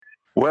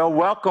Well,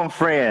 welcome,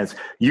 friends.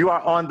 You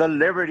are on the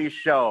Liberty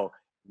Show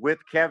with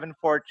Kevin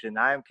Fortune.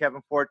 I am Kevin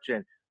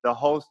Fortune, the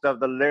host of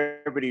the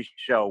Liberty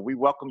Show. We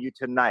welcome you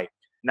tonight.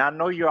 Now, I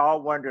know you're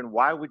all wondering,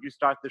 why would you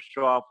start the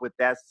show off with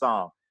that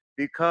song?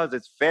 Because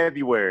it's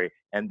February,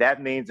 and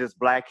that means it's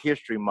Black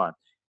History Month.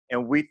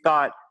 And we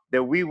thought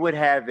that we would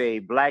have a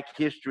Black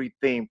History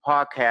themed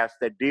podcast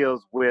that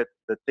deals with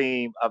the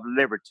theme of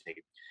liberty.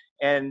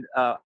 And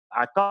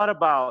I thought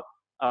about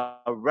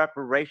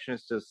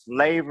reparations to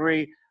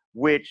slavery,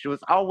 which was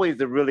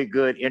always a really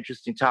good,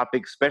 interesting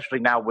topic, especially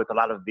now with a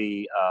lot of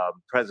the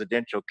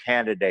presidential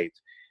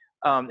candidates.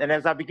 And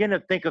as I begin to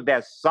think of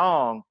that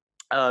song,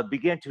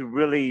 began to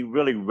really,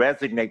 really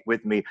resonate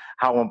with me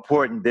how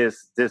important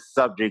this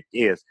subject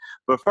is.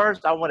 But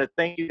first, I want to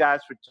thank you guys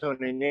for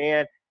tuning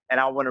in. And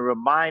I want to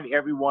remind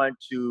everyone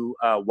to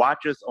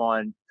watch us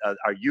on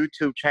our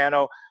YouTube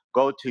channel.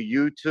 Go to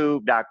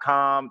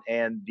youtube.com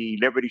and the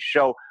Liberty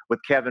Show with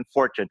Kevin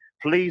Fortune.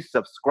 Please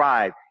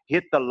subscribe,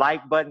 hit the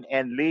like button,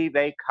 and leave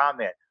a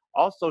comment.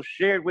 Also,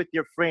 share it with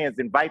your friends.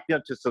 Invite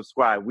them to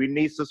subscribe. We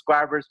need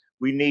subscribers,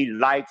 we need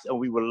likes, and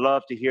we would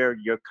love to hear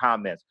your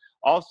comments.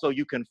 Also,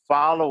 you can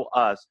follow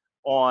us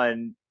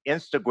on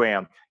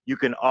Instagram. You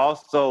can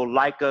also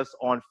like us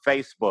on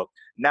Facebook.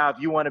 Now, if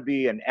you want to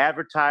be an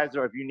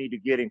advertiser, or if you need to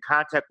get in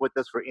contact with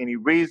us for any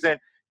reason,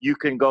 you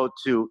can go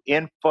to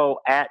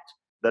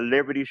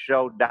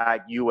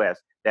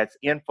info@thelibertyshow.us. That's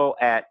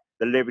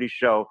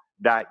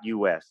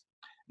info@thelibertyshow.us.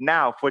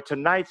 Now, for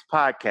tonight's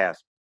podcast,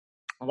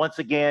 once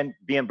again,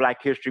 being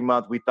Black History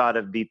Month, we thought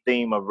of the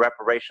theme of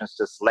reparations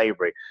to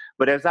slavery.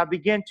 But as I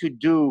began to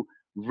do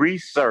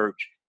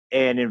research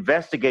and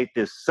investigate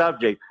this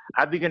subject,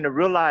 I began to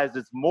realize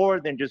it's more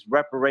than just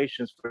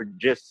reparations for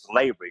just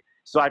slavery.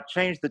 So I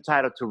changed the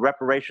title to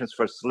Reparations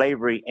for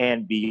Slavery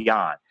and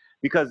Beyond.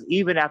 Because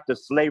even after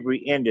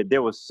slavery ended,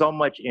 there was so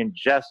much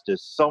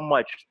injustice, so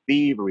much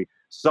thievery,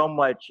 so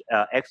much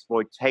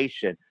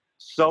exploitation,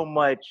 so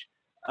much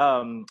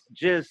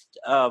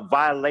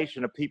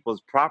violation of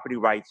people's property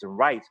rights and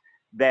rights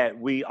that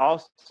we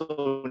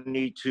also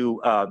need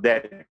to,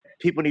 that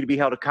people need to be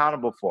held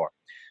accountable for.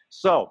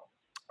 So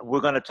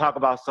we're going to talk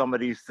about some of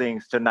these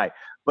things tonight.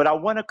 But I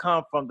want to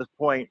come from the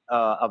point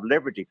of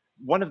liberty.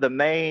 One of the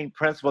main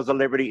principles of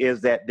liberty is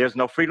that there's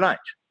no free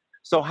lunch.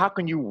 So how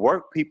can you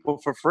work people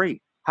for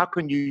free? How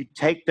can you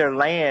take their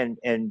land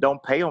and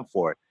don't pay them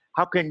for it?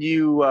 How can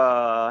you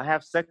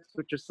have sex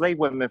with your slave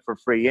women for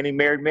free? Any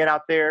married men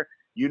out there?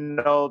 You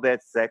know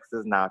that sex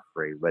is not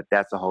free, but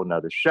that's a whole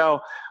nother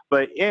show.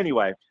 But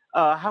anyway,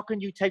 how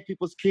can you take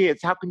people's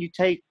kids? How can you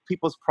take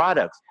people's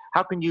products?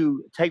 How can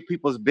you take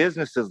people's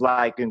businesses,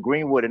 like in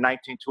Greenwood in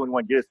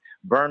 1921, just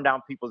burn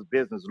down people's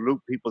business,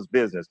 loot people's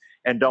business,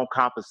 and don't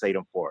compensate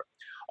them for it?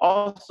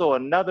 Also,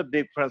 another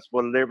big principle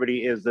of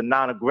liberty is the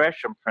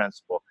non-aggression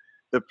principle,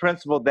 the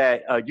principle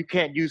that you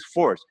can't use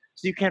force.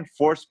 So you can't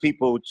force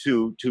people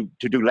to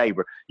do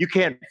labor. You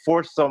can't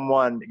force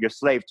someone, your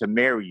slave, to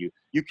marry you.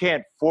 You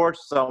can't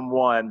force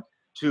someone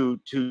to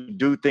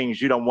do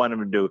things you don't want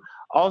them to do.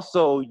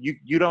 Also,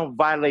 you don't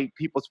violate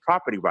people's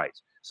property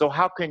rights. So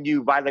how can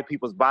you violate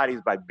people's bodies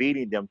by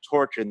beating them,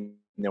 torturing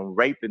them,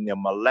 raping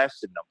them,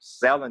 molesting them,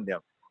 selling them?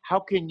 How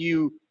can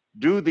you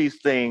do these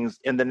things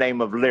in the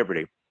name of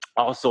liberty?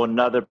 Also,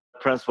 another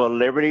principle of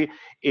liberty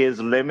is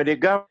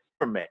limited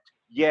government.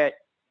 Yet,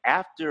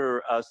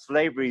 after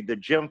slavery, the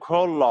Jim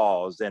Crow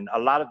laws and a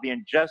lot of the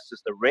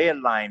injustice, the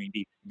redlining,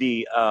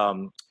 the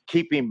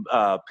keeping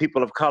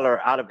people of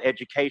color out of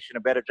education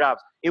and better jobs,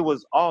 it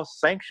was all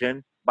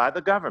sanctioned by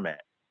the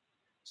government.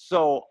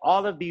 So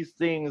all of these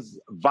things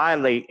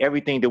violate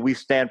everything that we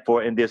stand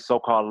for in this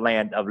so-called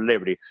land of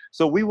liberty.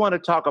 So we want to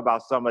talk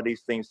about some of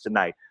these things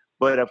tonight.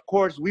 But of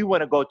course, we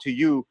want to go to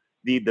you,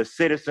 the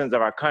citizens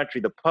of our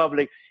country, the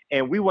public,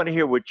 and we want to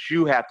hear what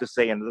you have to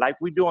say. And like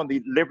we do on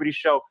the Liberty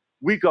Show,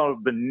 we go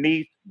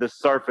beneath the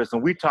surface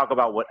and we talk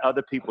about what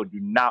other people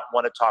do not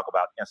want to talk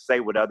about and say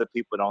what other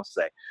people don't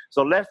say.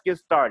 So let's get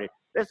started.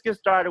 Let's get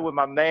started with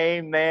my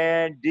main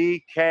man,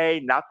 DK,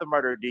 not the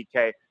murderer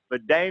DK,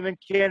 but Damon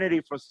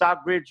Kennedy from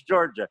Stockbridge,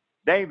 Georgia.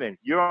 Damon,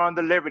 you're on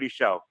the Liberty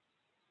Show.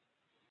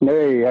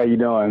 Hey, how you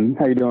doing?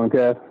 How you doing,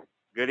 Kev?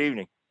 Good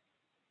evening.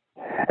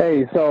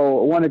 Hey,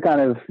 so I want to kind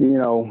of,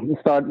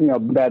 start,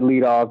 that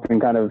lead off and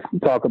kind of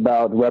talk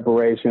about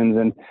reparations.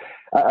 And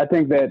I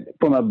think that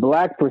from a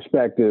Black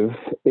perspective,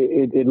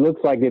 it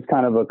looks like it's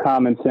kind of a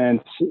common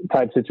sense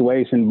type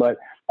situation. But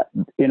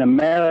in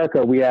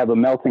America, we have a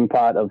melting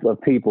pot of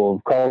people,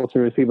 of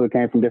cultures, people that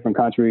came from different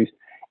countries.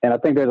 And I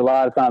think there's a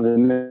lot of times a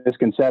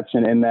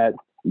misconception in that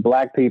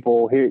Black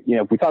people here,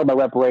 if we talk about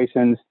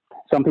reparations,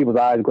 some people's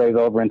eyes glaze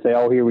over and say,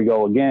 oh, here we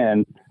go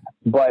again.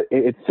 But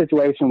it's a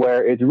situation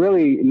where it's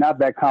really not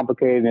that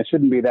complicated and it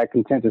shouldn't be that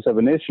contentious of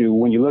an issue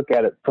when you look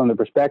at it from the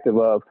perspective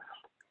of,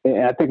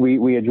 and I think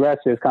we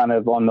addressed this kind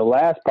of on the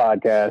last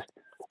podcast,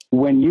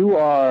 when you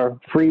are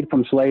freed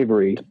from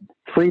slavery,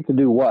 free to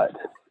do what?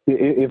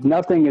 If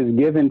nothing is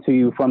given to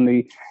you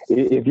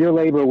if your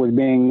labor was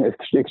being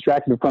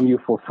extracted from you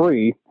for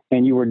free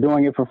and you were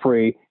doing it for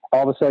free,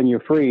 all of a sudden you're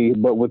free,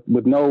 but with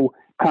no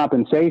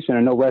compensation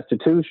or no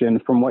restitution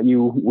from what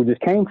you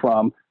just came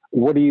from,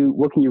 what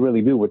can you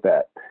really do with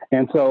that?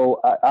 And so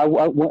I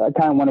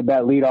kind of wanted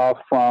that lead off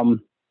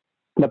from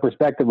the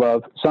perspective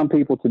of some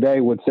people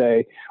today would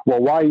say, well,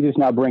 why are you just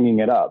not bringing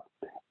it up?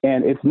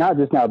 And it's not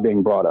just now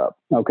being brought up.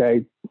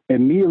 Okay.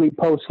 Immediately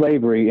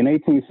post-slavery in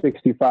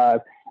 1865,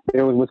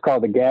 there was what's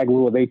called the gag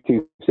rule of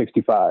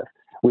 1865,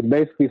 which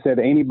basically said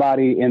that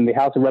anybody in the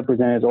House of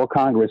Representatives or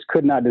Congress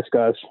could not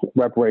discuss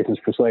reparations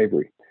for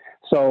slavery.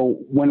 So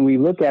when we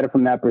look at it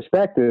from that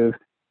perspective,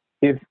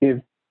 if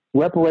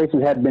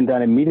reparations had been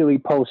done immediately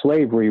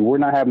post-slavery, we're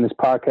not having this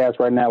podcast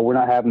right now. We're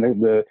not having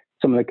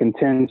some of the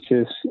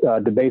contentious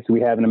debates that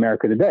we have in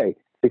America today,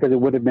 because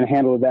it would have been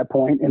handled at that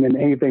point, and then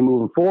anything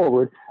moving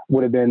forward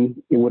would have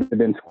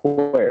been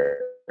square.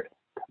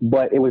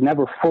 But it was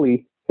never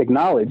fully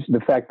acknowledged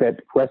the fact that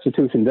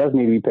restitution does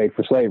need to be paid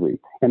for slavery,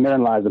 and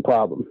therein lies the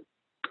problem.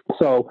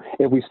 So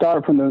if we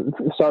start from the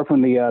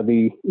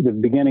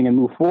beginning and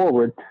move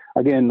forward,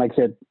 again, like I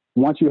said,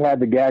 once you had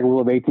the gag rule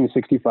of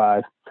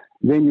 1865,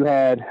 then you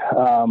had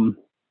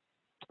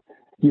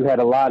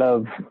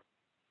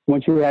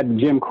once you had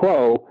Jim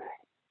Crow,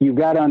 you've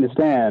got to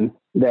understand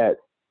that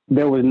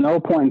there was no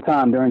point in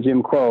time during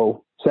Jim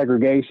Crow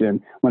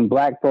segregation when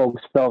black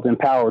folks felt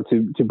empowered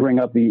to bring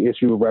up the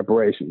issue of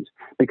reparations,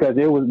 because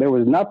there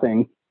was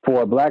nothing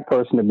for a black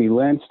person to be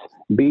lynched,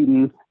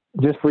 beaten,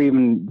 just for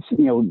even,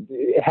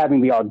 having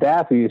the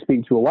audacity to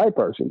speak to a white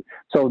person.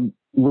 So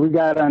we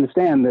got to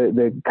understand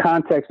the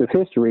context of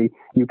history.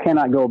 You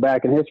cannot go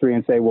back in history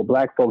and say, well,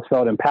 black folks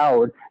felt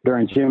empowered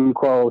during Jim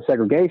Crow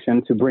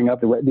segregation to bring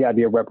up the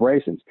idea of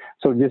reparations.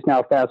 So just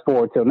now, fast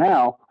forward till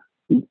now,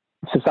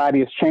 society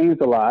has changed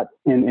a lot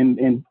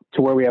in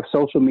to where we have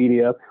social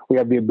media, we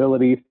have the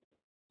ability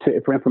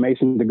for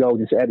information to go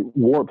just at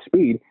warp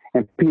speed,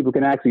 and people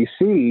can actually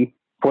see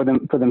for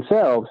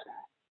themselves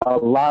a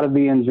lot of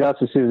the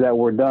injustices that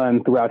were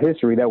done throughout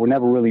history that were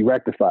never really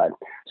rectified.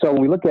 So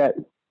when we look at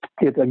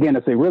it, again,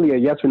 it's really a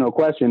yes or no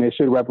question, is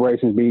should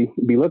reparations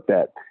be looked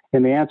at?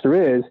 And the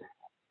answer is,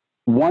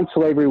 once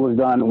slavery was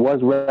done,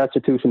 was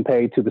restitution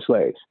paid to the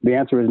slaves? The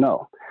answer is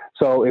no.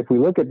 So if we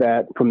look at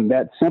that from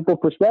that simple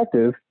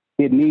perspective,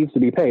 it needs to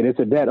be paid. It's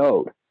a debt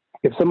owed.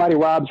 If somebody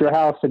robs your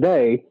house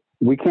today,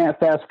 we can't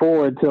fast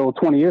forward till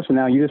 20 years from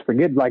now and you just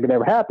forget like it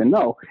ever happened.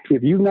 No,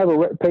 if you've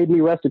never paid me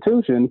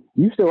restitution,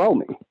 you still owe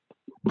me.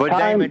 But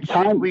Damon,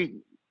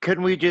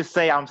 couldn't we just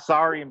say I'm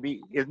sorry and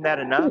isn't that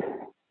enough?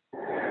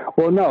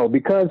 Well, no,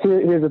 because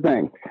here's the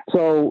thing.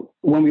 So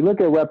when we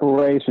look at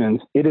reparations,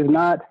 it is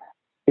not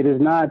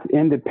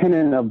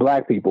independent of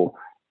black people.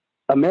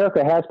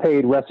 America has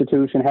paid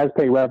restitution, has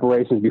paid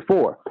reparations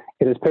before.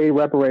 It has paid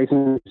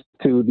reparations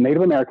to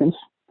Native Americans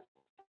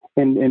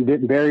in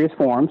various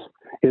forms.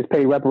 It has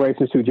paid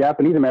reparations to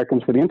Japanese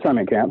Americans for the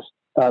internment camps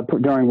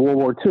during World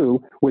War II,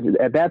 which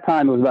at that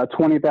time it was about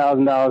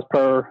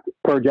 $20,000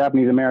 per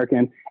Japanese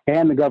American,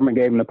 and the government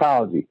gave an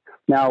apology.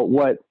 Now,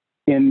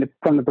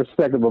 from the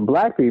perspective of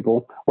black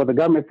people, what the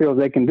government feels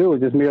they can do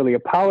is just merely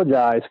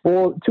apologize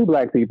to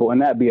black people,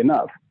 and that be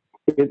enough.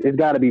 It's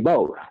got to be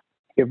both.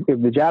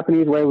 If the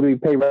Japanese were able to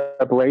pay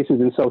reparations,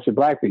 then so should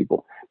black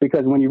people.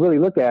 Because when you really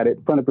look at it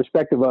from the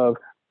perspective of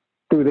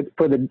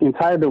for the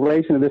entire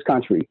duration of this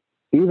country,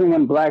 even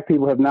when black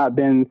people have not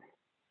been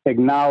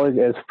acknowledged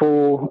as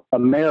full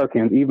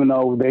Americans, even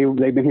though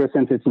they've been here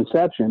since its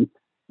inception,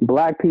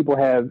 black people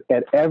have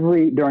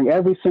during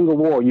every single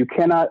war, you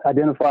cannot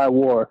identify a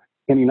war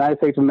in the United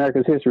States of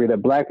America's history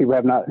that black people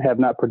have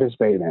not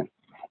participated in.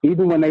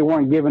 Even when they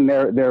weren't given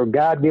their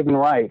God-given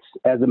rights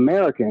as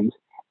Americans,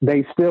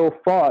 they still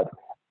fought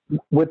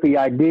with the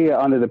idea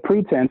under the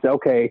pretense,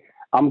 okay,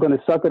 I'm going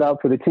to suck it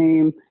up for the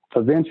team.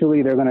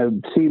 Eventually, they're going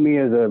to see me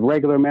as a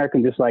regular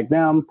American just like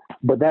them.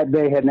 But that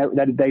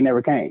day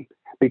never came,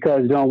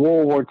 because during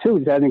World War II,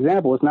 just as an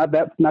example, it's not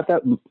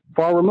that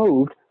far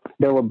removed.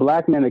 There were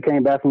black men that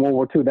came back from World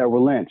War II that were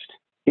lynched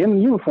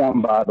in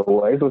uniform, by the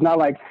way. So it's not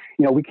like,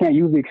 we can't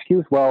use the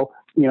excuse, well,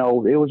 it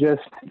was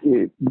just,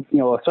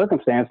 a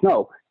circumstance.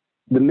 No,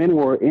 the men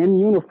were in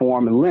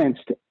uniform and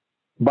lynched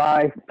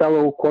by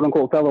quote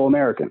unquote, fellow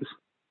Americans.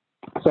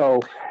 So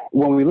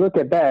when we look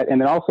at that,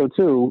 and then also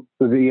too,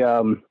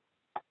 the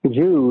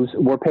Jews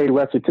were paid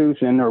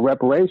restitution or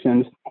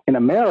reparations in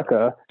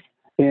America.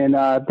 In,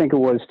 I think it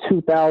was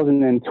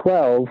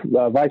 2012,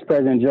 Vice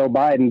President Joe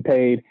Biden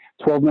paid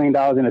 $12 million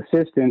in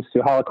assistance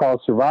to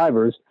Holocaust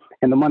survivors,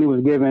 and the money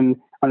was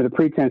given under the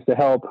pretense to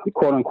help,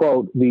 quote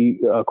unquote,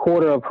 the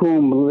quarter of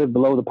whom live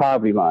below the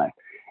poverty line.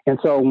 And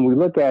so when we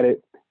look at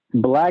it,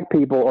 black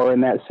people are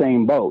in that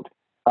same boat,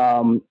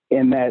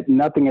 in that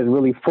nothing has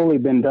really fully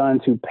been done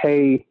to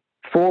pay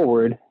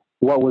forward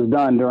what was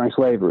done during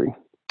slavery.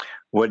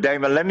 Well,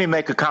 Damon, let me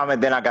make a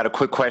comment, then I got a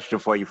quick question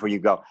for you before you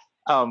go.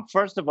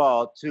 First of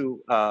all,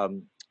 to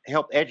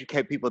help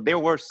educate people, there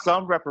were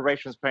some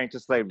reparations paid to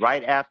slaves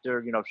right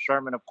after,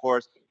 Sherman, of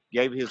course,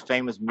 gave his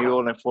famous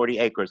mule and 40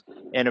 acres.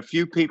 And a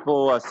few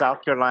people,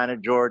 South Carolina,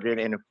 Georgia, and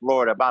in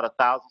Florida, about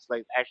 1,000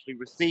 slaves actually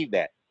received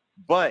that.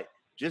 But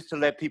just to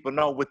let people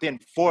know, within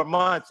 4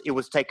 months, it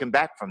was taken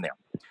back from them.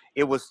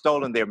 it was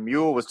stolen. Their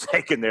mule was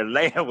taken. Their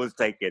land was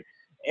taken.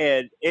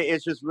 And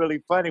it's just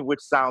really funny,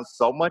 which sounds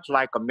so much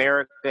like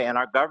America and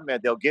our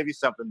government. They'll give you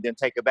something, then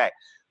take it back.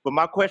 But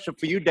my question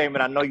for you,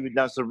 Damon, I know you've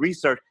done some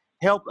research.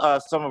 Help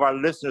some of our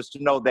listeners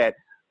to know that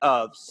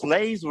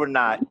slaves were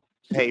not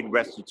paid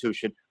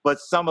restitution, but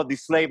some of the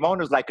slave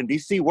owners, like in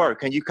D.C., were.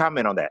 Can you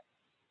comment on that?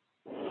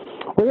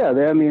 Well, yeah,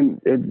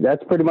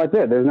 that's pretty much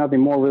it. There's nothing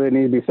more really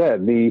needs to be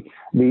said.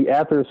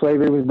 After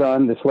slavery was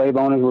done, the slave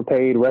owners were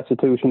paid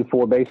restitution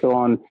for based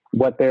on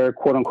what their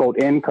quote unquote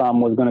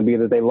income was going to be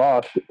that they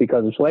lost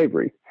because of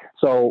slavery.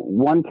 So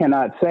one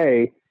cannot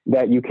say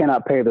that you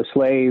cannot pay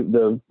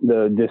the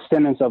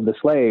descendants of the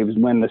slaves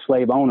when the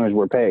slave owners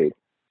were paid.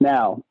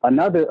 Now,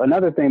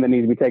 another thing that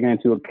needs to be taken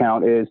into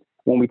account is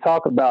when we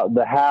talk about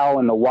the how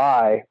and the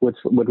why would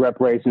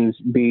reparations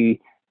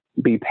be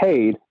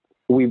paid.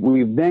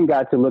 We've then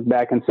got to look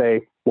back and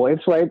say, well, if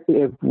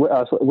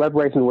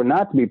reparations were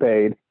not to be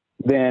paid,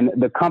 then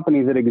the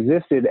companies that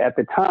existed at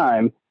the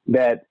time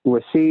that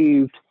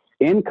received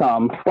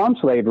income from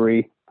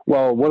slavery,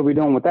 well, what are we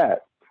doing with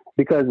that?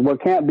 Because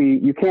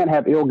you can't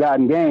have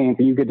ill-gotten gains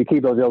and you get to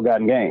keep those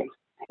ill-gotten gains.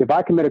 If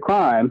I commit a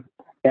crime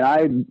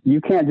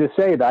you can't just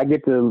say that I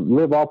get to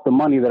live off the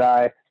money that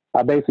I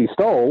basically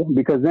stole,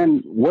 because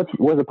then what's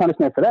the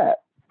punishment for that?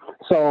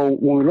 So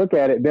when we look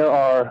at it, there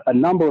are a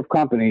number of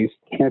companies,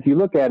 and if you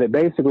look at it,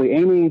 basically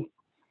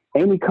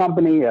any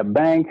company, a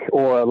bank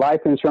or a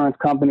life insurance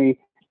company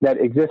that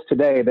exists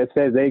today that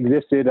says they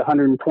existed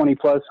 120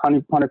 plus,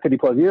 150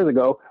 plus years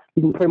ago,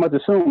 you can pretty much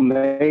assume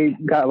they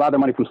got a lot of their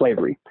money from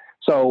slavery.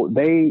 So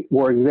they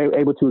were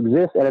able to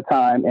exist at a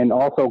time and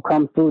also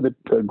come through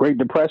the Great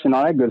Depression,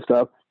 all that good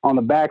stuff, on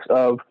the backs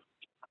of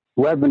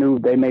revenue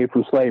they made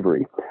from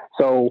slavery.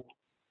 So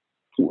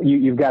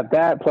you've got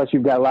that, plus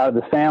you've got a lot of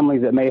the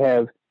families that may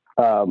have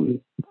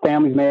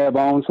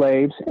owned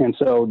slaves, and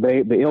so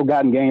the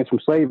ill-gotten gains from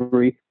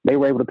slavery, they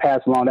were able to pass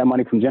along that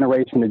money from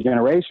generation to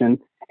generation.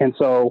 And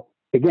so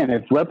again,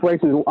 if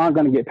reparations aren't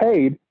going to get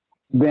paid,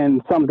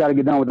 then something's got to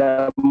get done with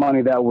that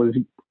money that was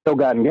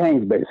ill-gotten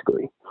gains,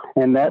 basically.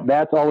 And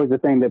that's always the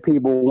thing that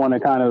people want to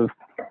kind of,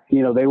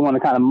 they want to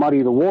kind of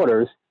muddy the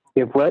waters.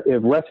 If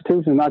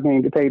restitution is not going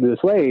to get paid to the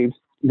slaves,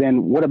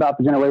 then what about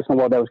the generational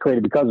wealth that was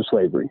created because of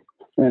slavery?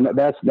 And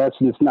that's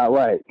just not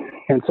right.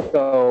 And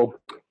so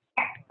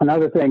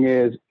another thing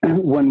is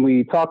when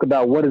we talk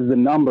about what is the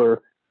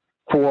number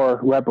for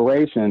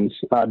reparations,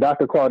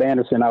 Dr. Claude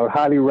Anderson, I would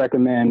highly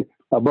recommend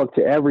a book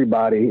to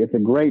everybody. It's a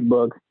great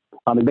book.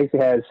 It basically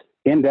has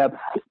in-depth,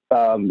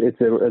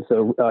 it's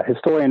a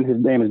historian.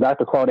 His name is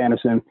Dr. Claude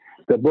Anderson.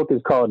 The book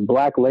is called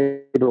Black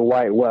Labor,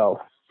 White Wealth.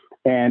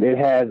 And it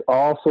has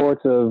all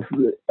sorts of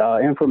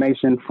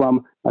information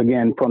from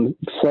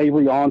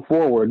slavery on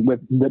forward, with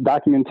the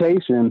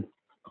documentation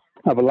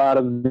of a lot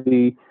of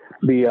the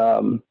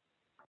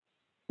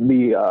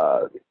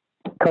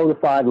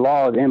codified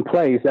laws in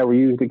place that were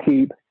used to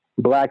keep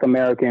Black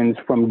Americans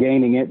from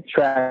gaining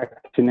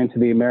traction into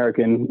the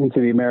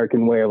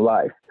American way of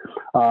life.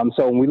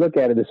 So when we look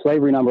at it, the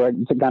slavery number,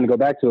 to kind of go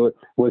back to it,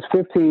 was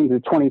 $15 to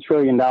 $20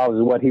 trillion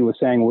is what he was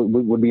saying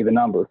would be the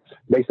number,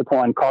 based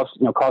upon cost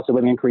of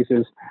living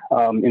increases,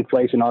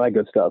 inflation, all that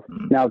good stuff.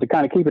 Now, to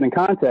kind of keep it in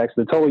context,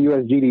 the total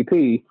U.S.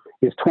 GDP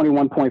is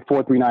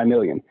 21.439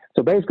 million.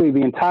 So basically,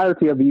 the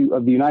entirety of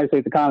the United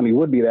States economy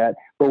would be that.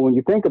 But when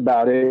you think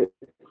about it,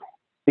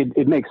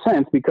 it makes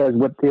sense, because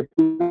if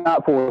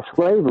not for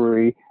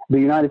slavery, the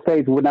United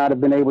States would not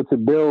have been able to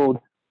build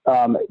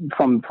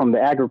from the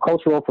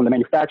agricultural, from the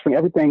manufacturing,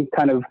 everything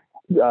kind of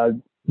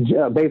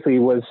basically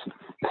was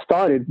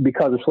started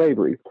because of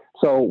slavery.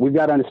 So we've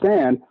got to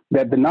understand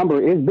that the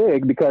number is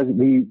big, because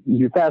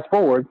you fast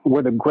forward,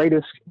 we're the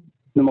greatest,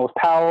 the most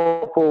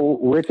powerful,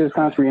 richest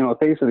country on the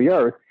face of the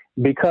earth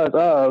because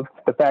of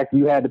the fact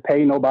you had to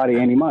pay nobody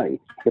any money.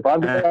 If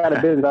I've got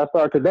a business I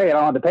start today, I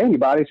don't have to pay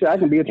anybody, I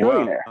can be a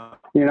trillionaire,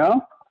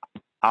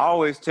 I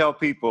always tell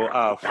people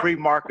free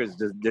markets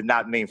did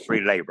not mean free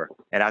labor.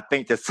 And I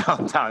think that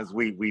sometimes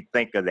we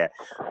think of that.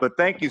 But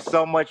thank you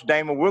so much,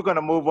 Damon. We're going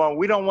to move on.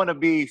 We don't want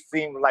to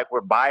seem like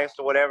we're biased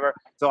or whatever.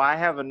 So I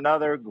have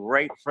another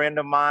great friend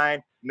of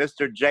mine,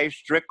 Mr. Jay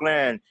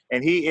Strickland.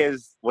 And he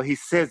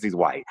says he's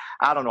white.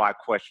 I don't know. I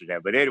question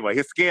that. But anyway,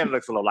 his skin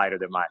looks a little lighter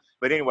than mine.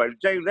 But anyway,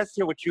 Jay, let's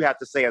hear what you have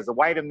to say as a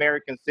white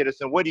American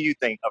citizen. What do you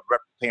think of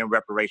paying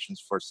reparations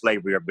for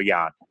slavery or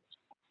beyond?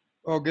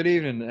 Well, good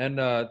evening,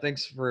 and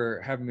thanks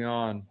for having me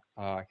on,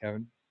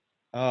 Kevin.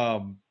 I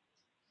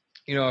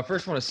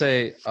first want to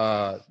say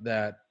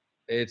that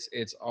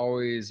it's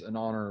always an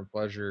honor and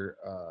pleasure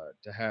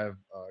to have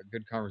a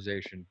good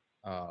conversation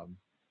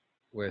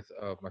with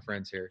my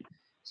friends here.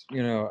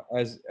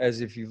 As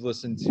if you've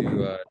listened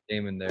to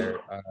Damon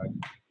there,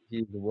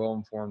 he's a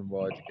well-informed,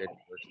 well-educated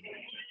person,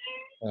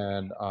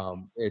 and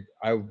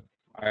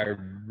I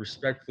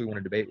respectfully want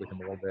to debate with him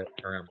a little bit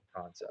around the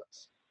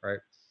concepts, right?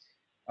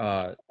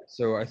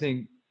 So I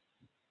think,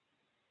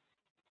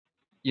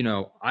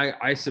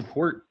 I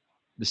support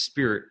the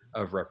spirit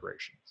of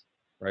reparations,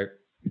 right?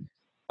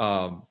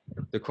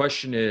 The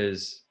question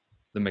is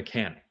the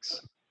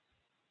mechanics.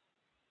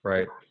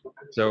 right?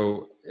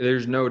 So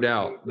there's no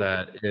doubt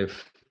that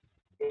if,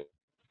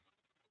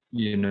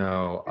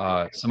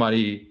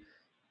 somebody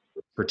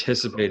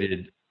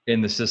participated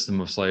in the system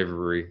of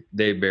slavery,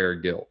 they bear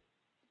guilt,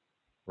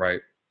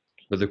 right?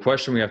 But the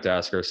question we have to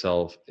ask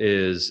ourselves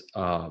is,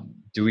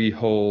 do we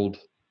hold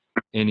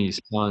any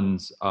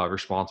sons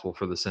responsible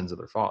for the sins of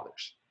their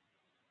fathers,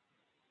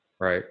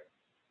 right?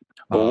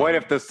 But what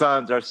if the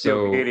sons are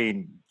still So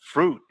getting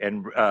fruit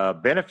and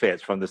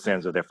benefits from the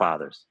sins of their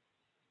fathers?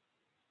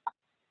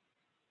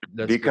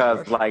 that's a good Because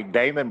question. like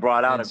Damon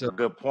brought out And a so,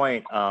 good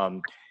point.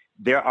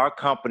 There are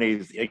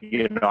companies,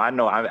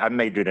 I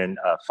majored in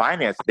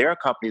finance. There are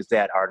companies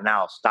that are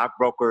now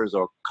stockbrokers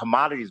or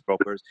commodities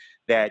brokers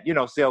that,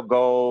 sell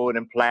gold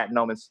and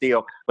platinum and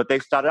steel, but they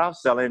started off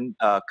selling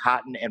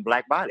cotton and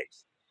black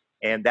bodies.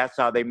 And that's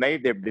how they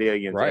made their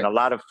billions. And right. a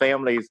lot of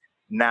families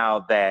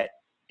now that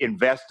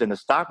invest in the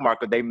stock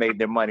market, they made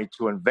their money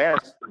to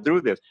invest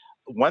through this.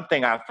 One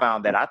thing I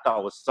found that I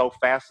thought was so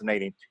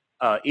fascinating,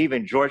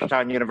 even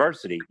Georgetown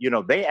University,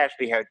 they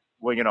actually had,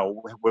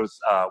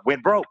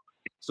 went broke.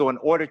 So in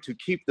order to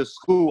keep the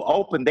school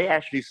open, they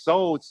actually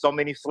sold so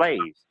many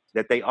slaves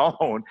that they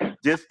owned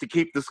just to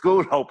keep the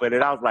school open.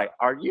 And I was like,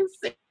 are you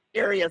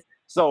serious?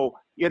 So,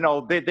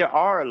 there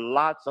are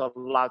lots of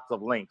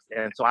links.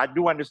 And so I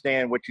do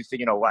understand what you said,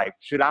 like,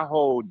 should I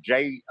hold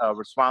Jay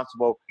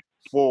responsible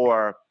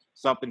for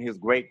something his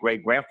great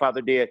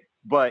grandfather did?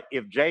 But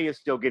if Jay is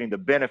still getting the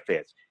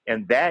benefits,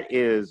 and that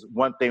is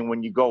one thing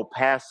when you go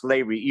past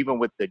slavery, even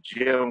with the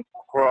Jim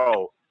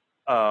Crow,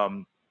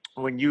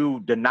 when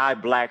you deny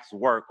blacks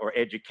work or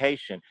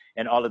education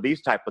and all of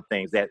these type of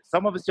things, that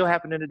some of it still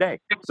happening today.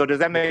 So does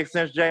that make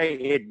sense, Jay?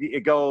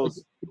 It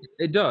goes.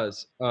 It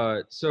does.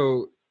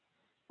 So,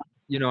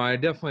 I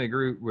definitely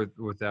agree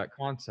with that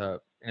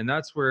concept. And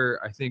that's where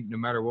I think no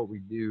matter what we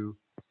do,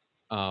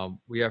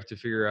 we have to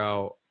figure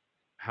out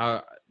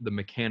how the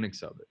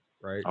mechanics of it,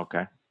 right?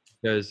 Okay.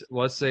 Because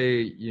let's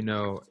say,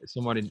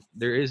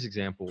 there is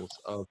examples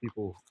of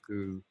people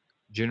who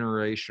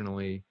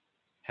generationally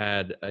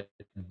had a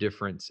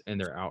difference in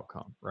their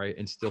outcome, right?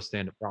 And still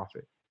stand to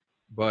profit.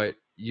 But,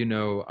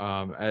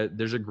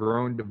 there's a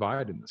growing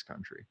divide in this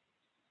country,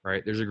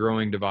 right? There's a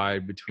growing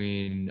divide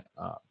between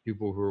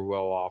people who are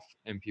well off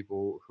and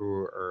people who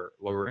are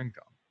lower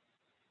income.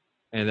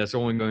 And that's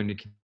only going to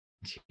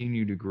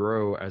continue to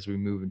grow as we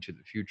move into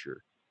the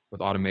future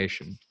with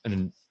automation.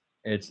 And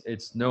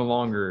it's no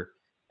longer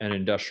an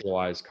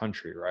industrialized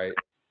country, right?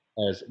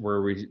 As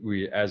where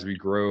as we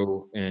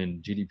grow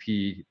in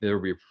GDP, there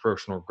will be a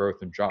proportional growth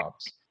in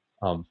jobs.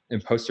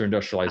 In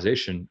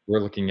post-industrialization, we're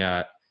looking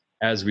at,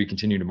 as we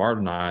continue to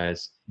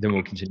modernize, then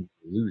we'll continue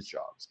to lose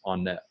jobs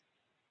on net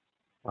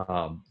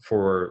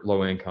for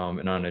low income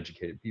and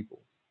uneducated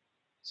people.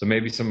 So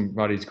maybe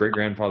somebody's great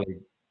grandfather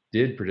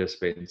did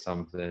participate in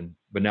something,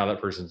 but now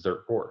that person's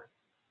dirt poor,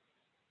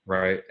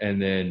 right?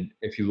 And then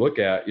if you look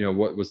at,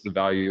 what was the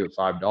value of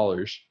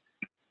 $5,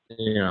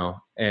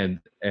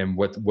 and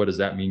what does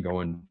that mean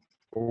going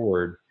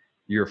forward?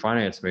 You're a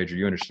finance major,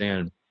 you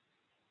understand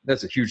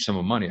that's a huge sum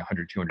of money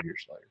 100, 200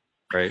 years later,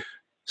 right?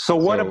 So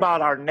what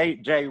about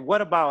Jay?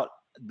 What about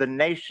the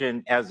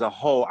nation as a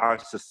whole, our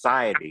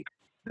society?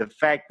 The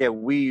fact that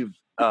we've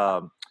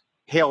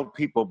held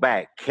people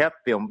back,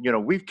 kept them,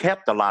 we've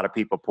kept a lot of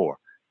people poor.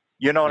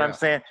 You know what I'm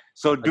saying?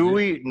 So do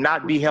we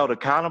not be held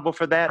accountable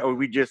for that, or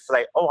we just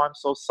say, "Oh, I'm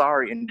so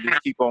sorry," and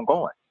just keep on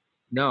going?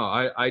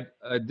 No,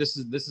 this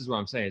is what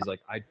I'm saying. Is like,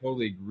 I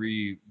totally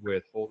agree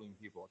with holding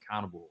people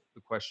accountable.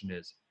 The question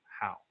is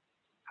how.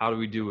 How do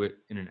we do it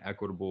in an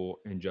equitable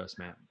and just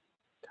manner?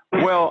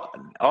 Well,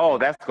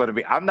 that's going to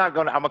be. I'm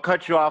gonna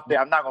cut you off there.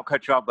 I'm not gonna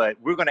cut you off, but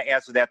we're gonna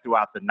answer that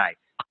throughout the night,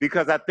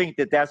 because I think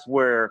that's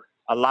where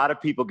a lot of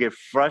people get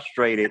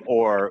frustrated,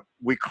 or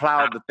we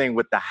cloud the thing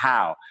with the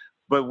how.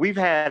 But we've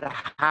had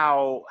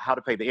how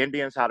to pay the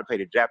Indians, how to pay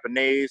the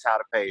Japanese, how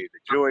to pay the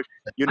Jewish.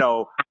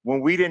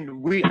 When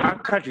our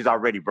country's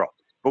already broke,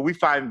 but we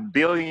find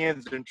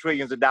billions and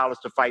trillions of dollars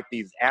to fight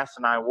these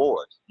asinine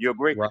wars. You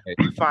agree? Right.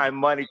 We find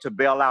money to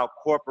bail out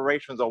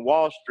corporations on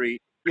Wall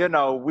Street.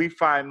 We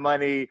find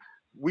money.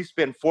 We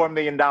spend $4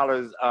 million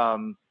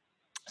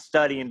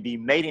studying the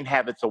mating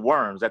habits of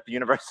worms at the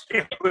University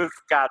of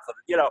Wisconsin.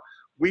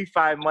 We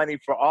find money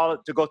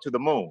to go to the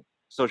moon.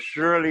 So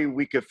surely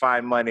we could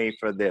find money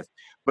for this.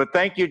 But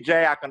thank you,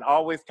 Jay. I can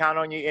always count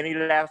on you. Any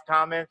last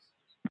comments?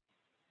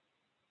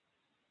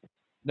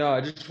 No,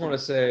 I just want to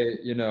say,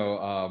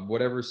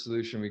 whatever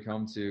solution we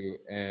come to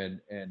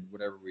and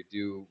whatever we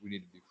do, we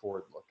need to be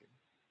forward looking.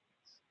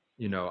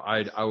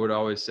 I would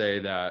always say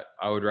that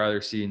I would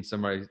rather see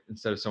somebody,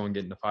 instead of someone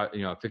getting a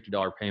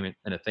 $50 payment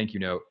and a thank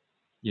you note,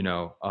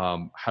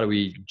 how do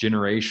we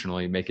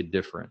generationally make a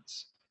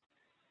difference?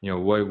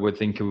 What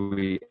thing can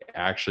we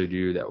actually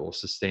do that will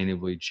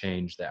sustainably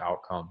change the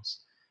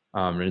outcomes?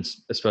 And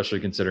it's especially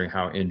considering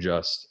how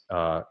unjust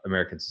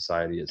American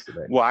society is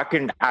today. Well,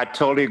 I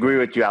totally agree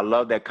with you. I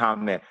love that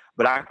comment.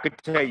 But I could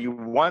tell you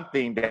one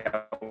thing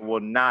that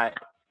will not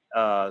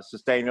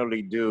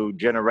sustainably do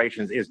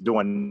generations is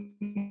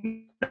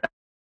doing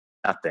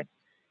nothing.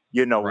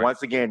 Right.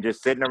 Once again,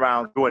 just sitting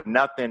around doing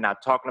nothing, not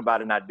talking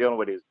about it, not dealing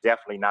with it is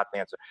definitely not the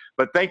answer.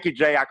 But thank you,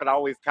 Jay. I can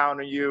always count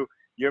on you.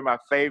 You're my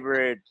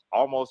favorite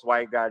almost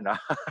white guy. No.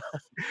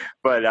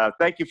 But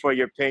thank you for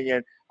your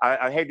opinion.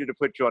 I hated to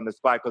put you on the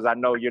spot because I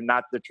know you're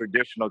not the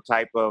traditional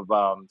type of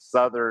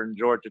Southern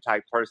Georgia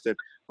type person,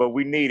 but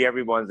we need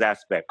everyone's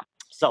aspect.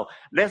 So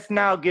let's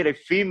now get a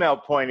female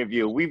point of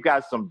view. We've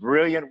got some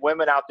brilliant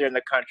women out there in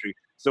the country.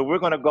 So we're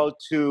going to go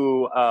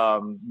to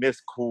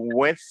Miss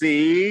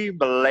Quincy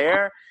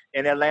Blair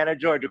in Atlanta,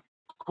 Georgia.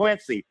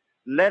 Quincy,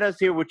 let us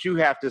hear what you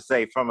have to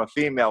say from a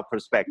female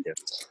perspective.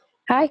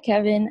 Hi,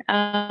 Kevin.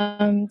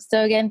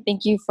 So again,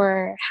 thank you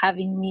for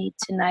having me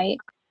tonight.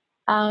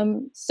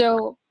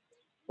 So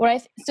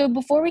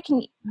before we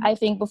can,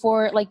 like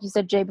you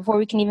said, Jay, before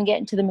we can even get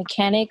into the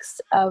mechanics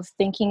of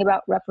thinking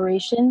about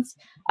reparations,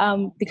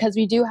 because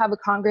we do have a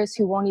Congress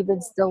who won't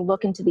even still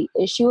look into the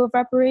issue of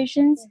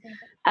reparations.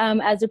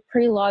 As a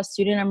pre-law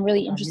student, I'm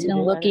really interested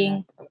in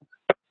looking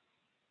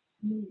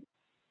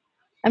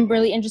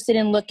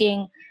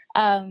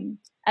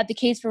at the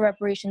case for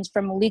reparations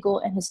from a legal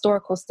and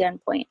historical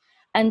standpoint.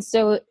 And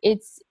so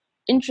it's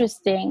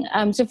interesting.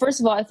 So first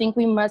of all, I think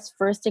we must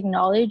first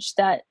acknowledge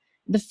that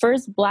the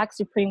first Black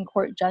Supreme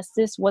Court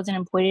justice wasn't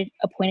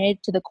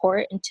appointed to the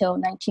court until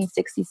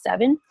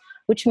 1967,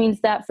 which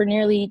means that for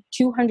nearly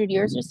 200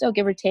 years or so,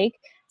 give or take,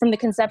 from the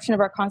conception of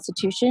our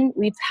Constitution,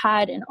 we've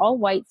had an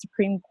all-white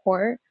Supreme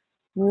Court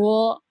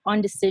rule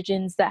on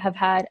decisions that have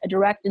had a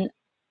direct and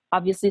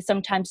obviously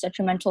sometimes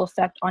detrimental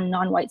effect on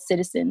non-white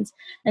citizens.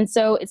 And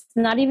so it's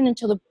not even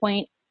until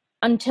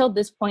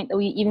this point that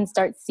we even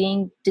start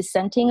seeing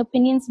dissenting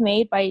opinions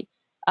made by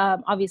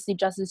obviously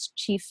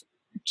Chief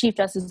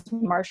Justice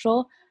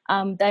Marshall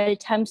that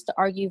attempts to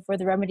argue for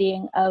the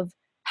remedying of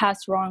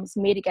past wrongs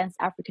made against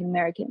African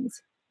Americans.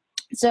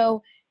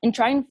 So in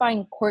trying to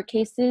find court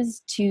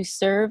cases to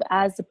serve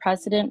as the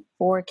precedent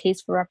for a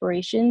case for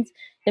reparations,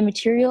 the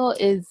material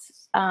is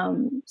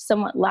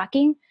somewhat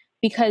lacking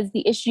because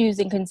the issues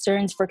and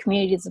concerns for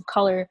communities of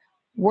color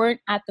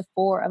weren't at the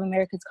fore of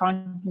America's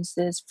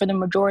consciences for the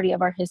majority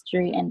of our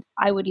history, and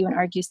I would even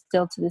argue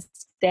still to this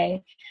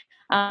day.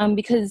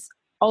 Because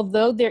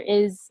although there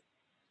is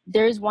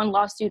one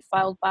lawsuit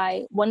filed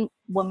by one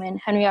woman,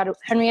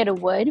 Henrietta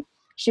Wood.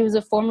 She was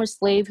a former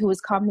slave who was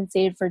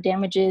compensated for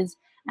damages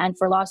and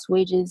for lost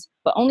wages,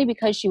 but only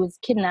because she was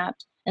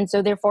kidnapped, and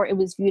so therefore it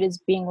was viewed as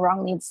being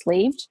wrongly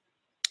enslaved.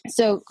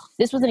 So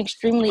this was an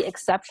extremely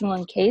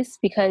exceptional case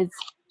because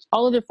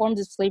all other forms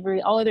of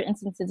slavery, all other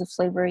instances of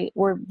slavery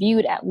were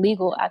viewed as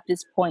legal at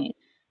this point.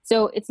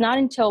 So it's not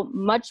until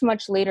much,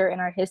 much later in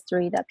our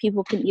history that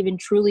people can even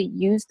truly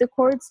use the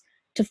courts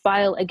to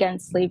file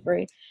against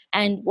slavery.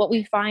 And what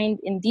we find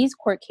in these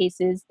court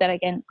cases that,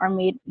 again, are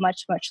made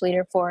much, much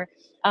later for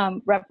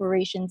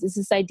reparations is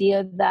this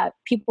idea that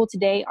people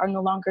today are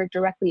no longer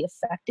directly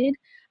affected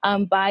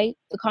by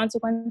the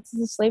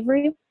consequences of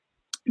slavery.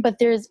 But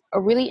there's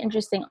a really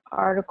interesting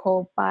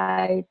article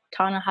by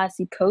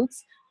Ta-Nehisi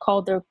Coates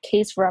called The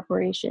Case for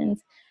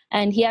Reparations.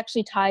 And he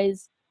actually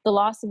ties the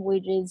loss of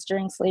wages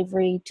during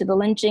slavery to the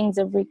lynchings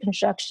of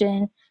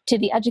Reconstruction, to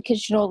the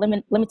educational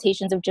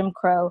limitations of Jim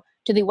Crow,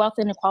 to the wealth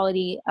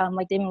inequality,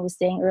 like Damon was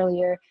saying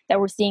earlier, that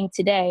we're seeing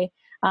today.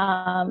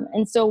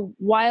 And so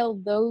while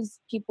those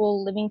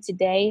people living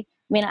today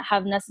may not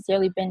have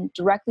necessarily been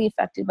directly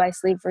affected by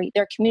slavery,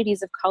 there are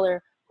communities of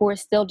color who are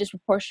still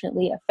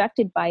disproportionately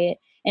affected by it.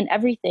 And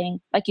everything,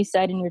 like you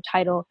said in your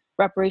title,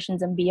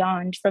 reparations and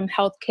beyond, from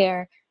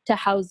healthcare to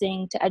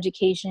housing to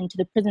education to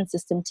the prison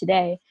system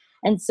today.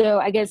 And so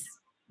I guess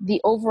the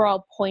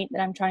overall point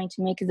that I'm trying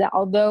to make is that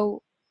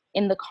although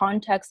in the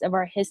context of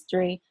our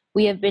history,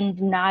 we have been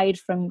denied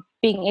from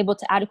being able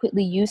to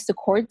adequately use the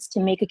courts to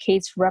make a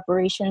case for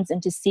reparations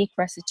and to seek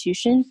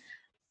restitution,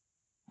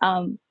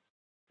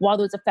 while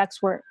those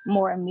effects were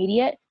more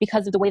immediate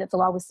because of the way that the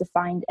law was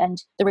defined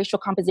and the racial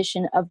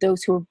composition of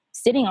those who were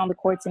sitting on the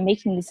courts and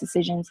making these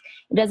decisions,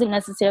 it doesn't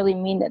necessarily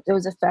mean that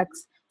those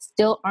effects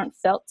still aren't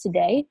felt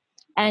today.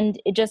 And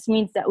it just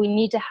means that we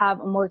need to have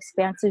a more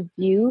expansive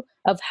view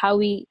of how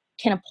we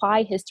can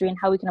apply history and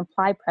how we can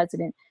apply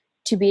precedent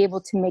to be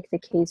able to make the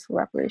case for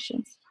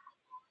reparations.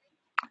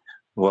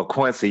 Well,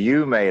 Quincy,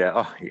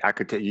 I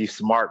could tell you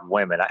smart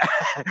women.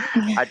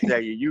 I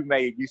tell you,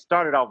 you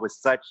started off with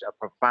such a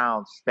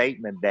profound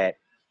statement that,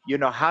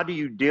 how do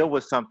you deal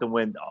with something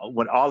when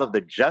all of the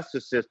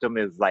justice system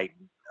is like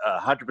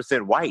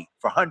 100% white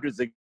for hundreds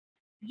of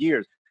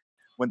years,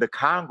 when the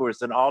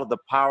Congress and all of the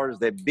powers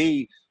that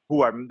be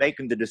who are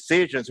making the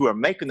decisions, who are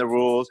making the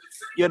rules,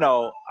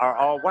 are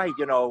all white.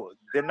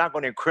 They're not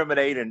going to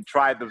incriminate and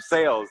try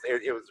themselves.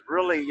 It was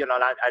really,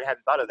 I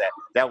hadn't thought of that.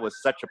 That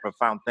was such a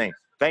profound thing.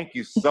 Thank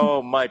you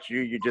so much.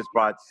 You just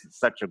brought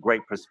such a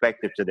great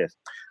perspective to this.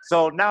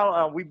 So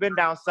now we've been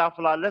down south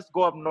a lot. Let's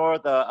go up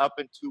north, up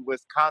into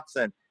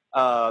Wisconsin.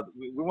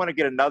 We want to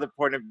get another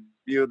point of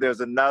view. There's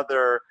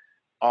another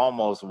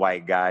almost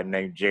white guy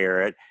named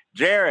Jared.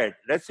 Jared,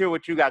 let's hear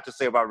what you got to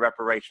say about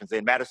reparations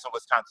in Madison,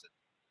 Wisconsin.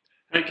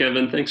 Hi,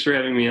 Kevin. Thanks for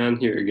having me on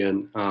here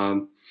again.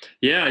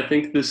 I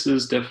think this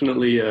is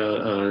definitely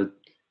a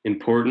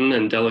important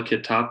and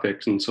delicate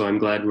topic. And so I'm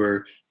glad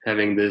we're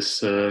having this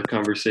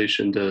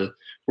conversation to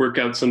work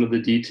out some of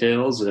the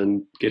details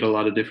and get a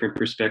lot of different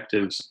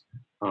perspectives.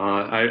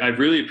 I've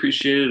really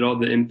appreciated all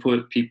the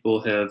input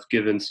people have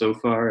given so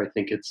far. I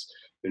think it's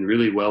been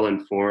really well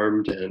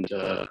informed and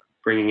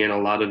bringing in a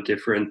lot of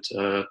different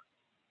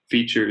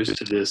features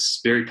to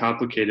this very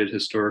complicated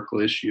historical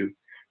issue.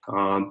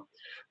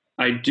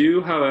 I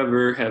do,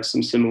 however, have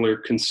some similar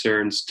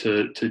concerns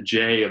to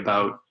Jay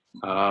about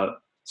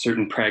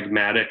certain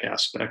pragmatic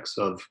aspects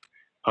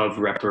of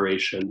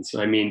reparations.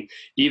 I mean,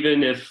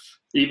 even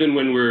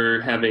when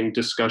we're having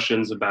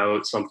discussions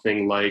about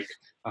something like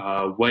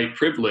white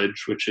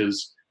privilege, which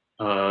is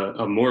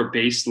a more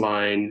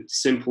baseline,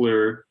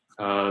 simpler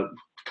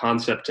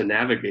concept to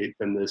navigate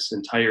than this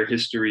entire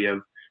history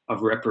of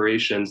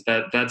reparations,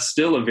 that's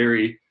still a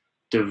very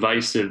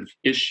divisive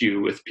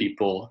issue with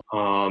people.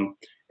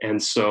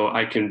 And so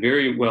I can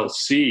very well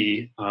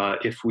see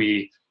if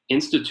we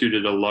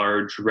instituted a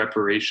large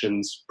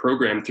reparations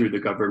program through the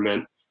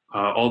government,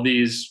 all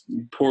these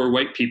poor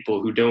white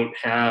people who don't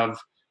have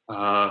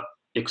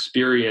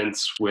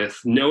experience with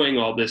knowing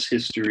all this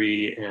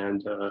history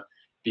and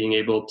being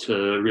able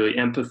to really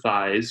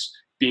empathize,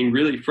 being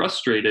really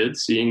frustrated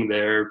seeing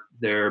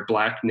their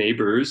Black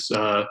neighbors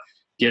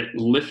get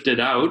lifted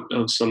out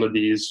of some of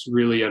these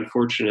really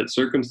unfortunate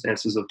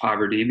circumstances of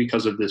poverty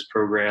because of this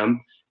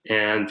program,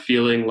 and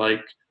feeling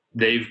like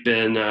they've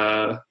been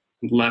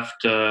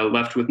left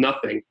with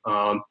nothing.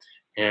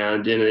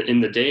 And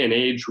in the day and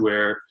age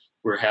where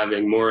we're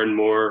having more and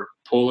more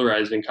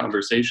polarizing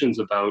conversations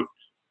about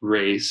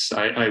race,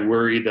 I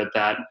worry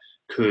that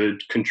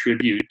could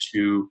contribute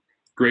to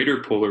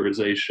greater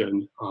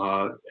polarization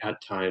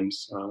at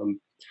times.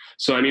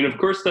 So, I mean, of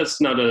course, that's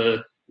not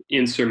a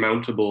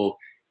insurmountable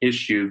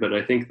issue, but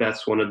I think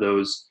that's one of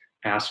those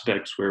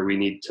aspects where we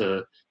need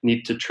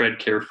to tread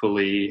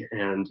carefully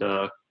and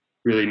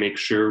really make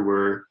sure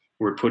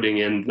we're putting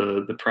in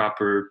the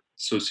proper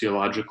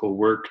sociological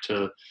work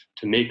to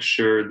make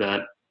sure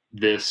that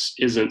this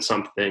isn't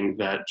something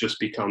that just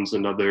becomes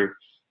another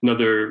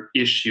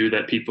issue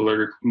that people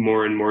are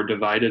more and more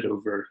divided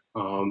over.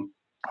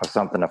 Or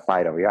something to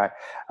fight over. Yeah.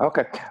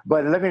 Okay.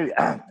 But let me,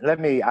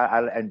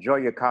 I enjoy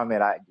your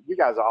comment. You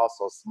guys are all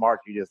so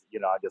smart. I'm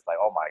just like,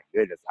 oh my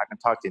goodness, I can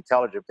talk to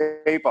intelligent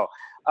people.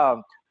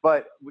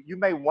 But you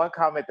made one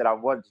comment that I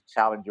wanted to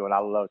challenge you, and I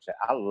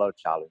love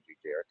challenging you,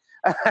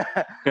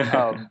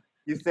 Jared.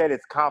 You said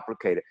it's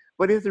complicated,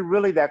 but is it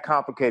really that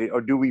complicated,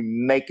 or do we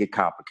make it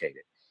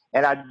complicated?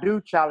 And I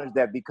do challenge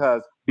that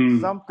because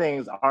some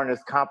things aren't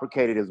as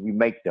complicated as we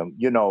make them.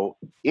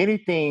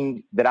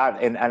 Anything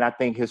that and I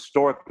think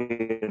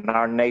historically in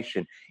our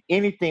nation,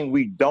 anything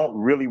we don't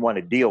really want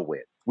to deal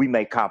with, we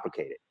make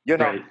complicated.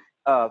 Right.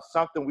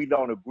 Something we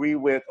don't agree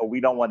with or we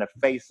don't want to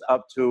face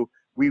up to,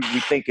 we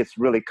think it's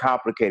really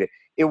complicated.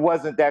 It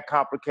wasn't that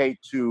complicated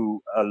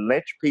to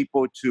lynch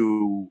people,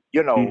 to,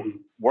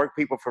 work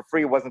people for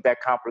free. It wasn't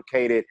that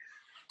complicated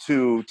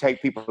to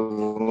take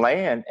people's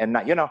land and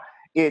not,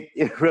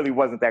 it really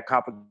wasn't that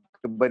complicated,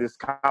 but it's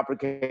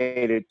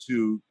complicated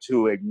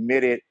to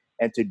admit it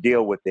and to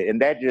deal with it.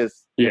 And that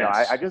just,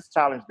 I just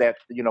challenge that,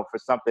 for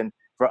something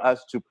for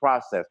us to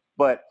process.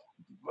 But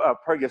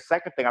per your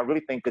second thing, I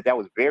really think that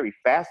was very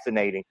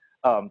fascinating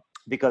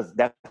because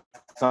that's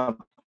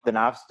something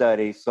I've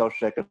studied,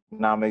 social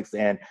economics,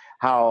 and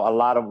how a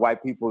lot of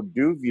white people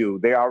do view.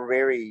 They are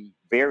very,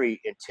 very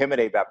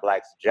intimidated by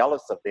Blacks,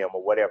 jealous of them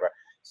or whatever.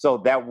 So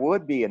that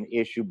would be an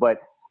issue. But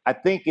I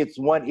think it's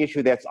one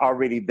issue that's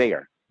already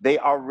there. They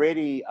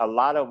already, a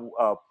lot of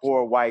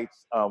poor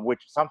whites, which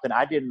is something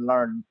I didn't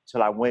learn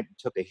till I went and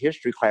took a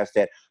history class,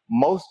 that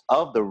most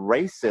of the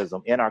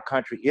racism in our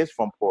country is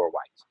from poor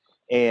whites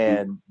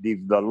and the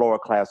lower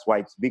class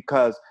whites,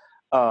 because,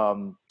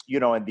 and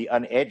the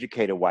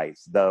uneducated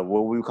whites,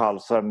 what we call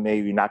some,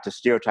 maybe not to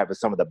stereotype, but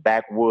some of the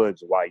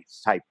backwoods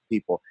whites type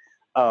people,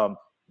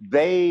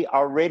 they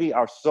already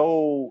are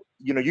so,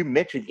 you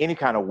mentioned any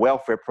kind of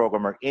welfare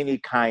program or any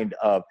kind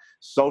of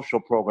social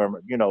program,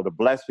 to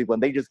bless people,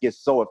 and they just get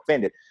so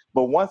offended.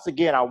 But once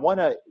again, I want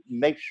to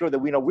make sure that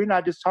we know we're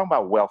not just talking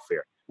about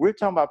welfare. We're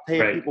talking about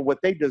paying people what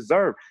they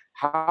deserve.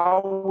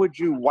 How would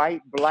you,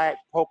 white, Black,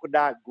 polka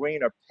dot,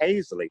 green, or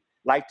paisley,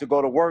 like to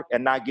go to work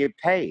and not get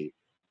paid?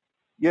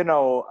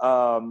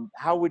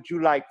 How would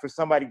you like for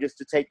somebody just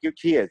to take your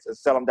kids and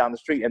sell them down the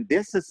street? And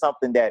this is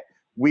something that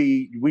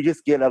we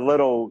just get a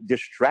little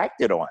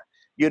distracted on.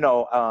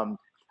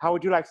 How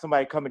would you like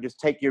somebody to come and just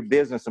take your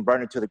business and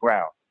burn it to the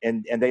ground,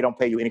 and they don't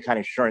pay you any kind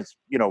of insurance,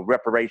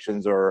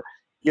 reparations or,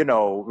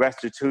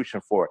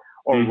 restitution for it,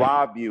 or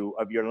rob you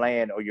of your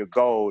land or your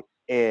gold,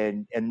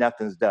 and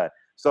nothing's done.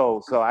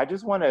 So I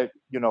just want to,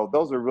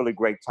 those are really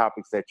great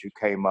topics that you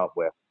came up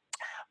with.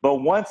 But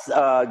once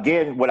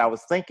again, what I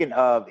was thinking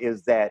of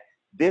is that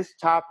this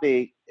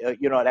topic,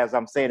 as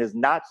I'm saying, is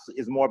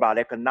more about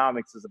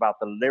economics, is about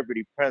the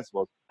liberty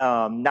principles,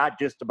 not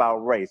just about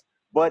race.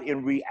 But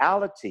in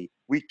reality,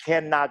 we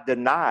cannot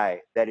deny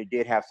that it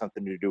did have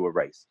something to do with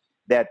race,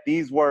 that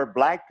these were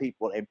Black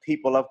people and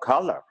people of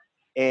color.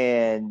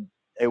 And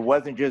it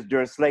wasn't just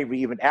during slavery,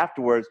 even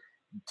afterwards,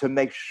 to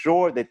make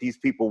sure that these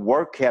people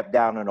were kept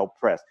down and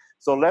oppressed.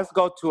 So let's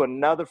go to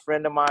another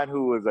friend of mine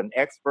who is an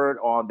expert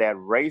on that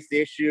race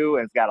issue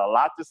and has got a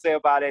lot to say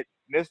about it,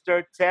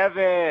 Mr.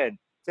 Tevin.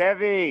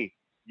 Tevi,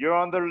 you're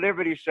on the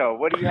Liberty Show.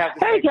 What do you have to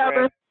say,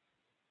 Kevin.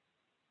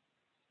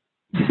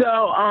 friend?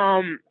 So,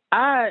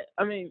 I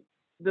mean,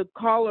 the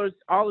callers,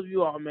 all of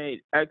you all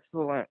made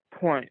excellent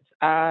points.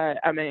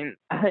 I mean,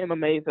 I am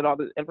amazed at all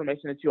the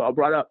information that you all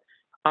brought up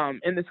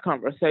in this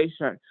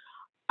conversation.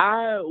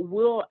 I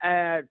will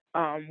add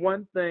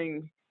one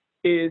thing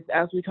is,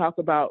 as we talk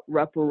about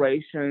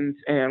reparations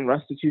and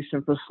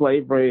restitution for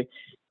slavery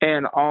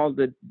and all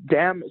the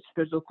damage,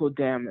 physical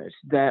damage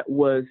that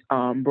was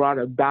brought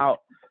about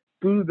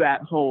through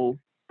that whole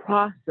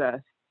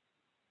process,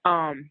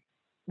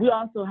 we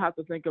also have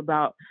to think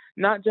about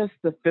not just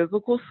the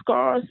physical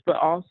scars, but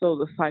also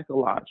the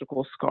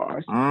psychological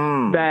scars.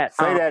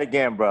 Say that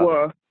again,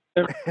 brother.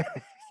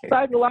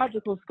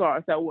 Psychological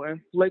scars that were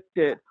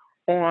inflicted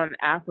on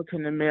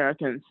African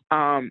Americans.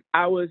 I'm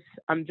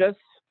just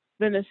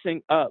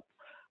finishing up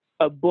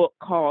a book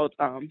called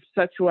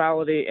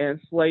Sexuality and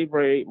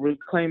Slavery: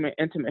 Reclaiming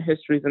Intimate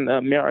Histories in the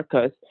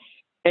Americas.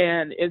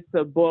 And it's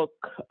a book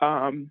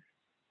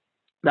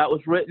that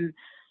was written,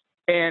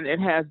 and it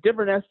has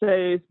different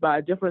essays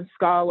by different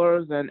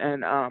scholars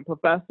and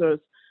professors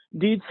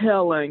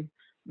detailing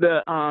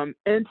the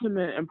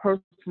intimate and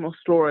personal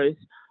stories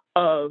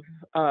of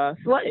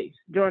slaves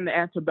during the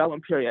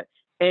antebellum period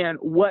and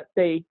what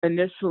they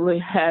initially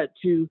had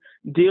to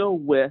deal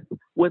with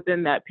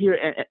within that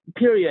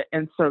period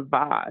and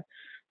survive.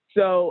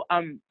 So,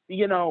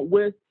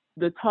 with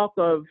the talk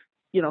of,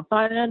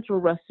 financial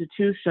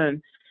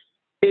restitution,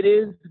 it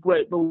is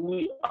great, but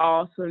we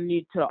also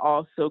need to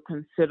also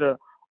consider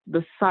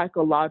the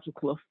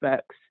psychological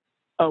effects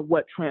of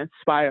what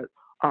transpired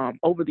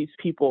over these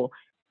people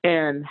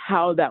and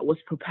how that was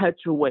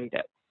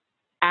perpetuated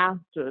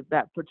after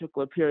that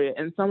particular period,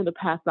 and some of the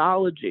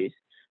pathologies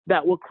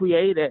that were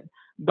created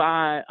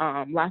by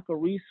lack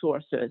of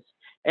resources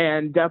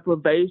and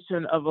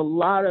deprivation of a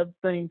lot of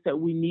things that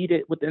we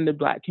needed within the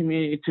Black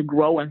community to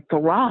grow and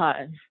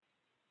thrive,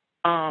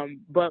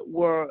 but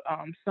were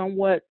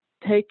somewhat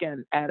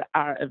taken at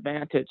our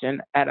advantage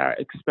and at our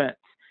expense.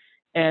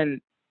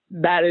 And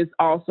that is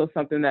also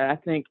something that I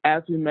think,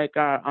 as we make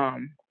our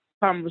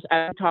as we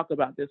talk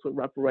about this with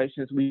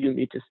reparations, we do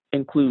need to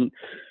include,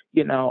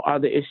 are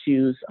the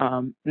issues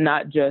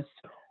not just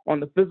on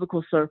the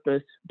physical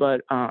surface, but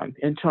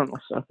internal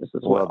surface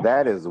as well. Well,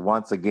 that is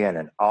once again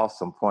an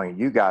awesome point.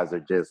 You guys are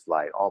just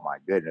like, oh my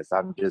goodness,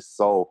 I'm just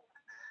so,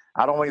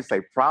 I don't want to say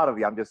proud of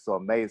you. I'm just so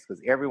amazed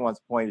because everyone's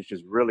point is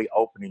just really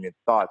opening your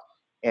thoughts.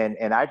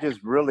 And I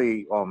just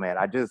really, oh man,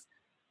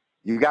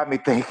 you got me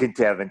thinking,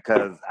 Tevin,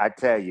 because I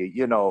tell you,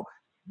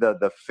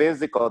 the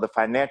physical, the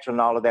financial and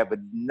all of that, but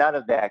none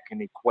of that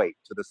can equate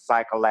to the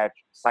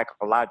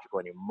psychological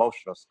and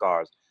emotional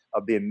scars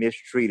of being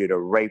mistreated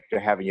or raped or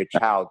having your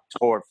child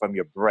torn from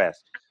your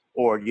breast.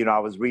 Or, I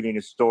was reading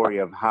a story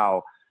of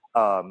how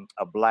a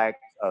Black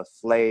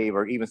slave,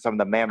 or even some of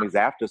the mammies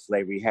after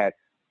slavery, had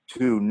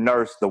to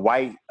nurse the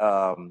white,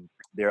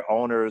 their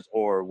owners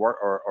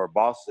or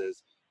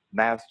bosses,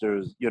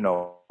 masters,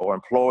 or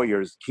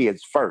employers'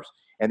 kids first.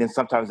 And then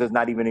sometimes there's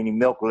not even any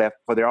milk left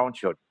for their own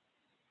children.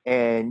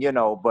 And,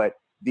 but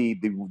the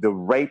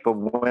rape of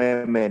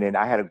women, and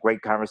I had a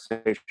great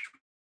conversation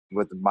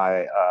with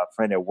my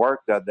friend at work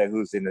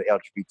who's in the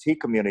LGBT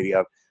community,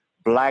 of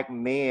Black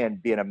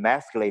men being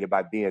emasculated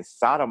by being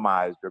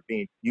sodomized or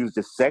being used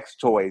as sex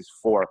toys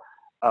for,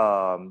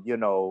 their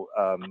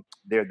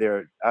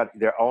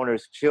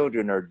owners'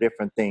 children or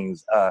different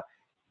things.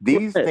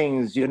 These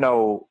things,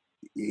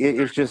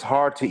 it's just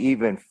hard to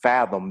even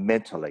fathom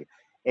mentally.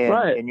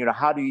 And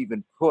how do you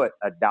even put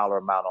a dollar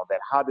amount on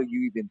that? How do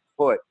you even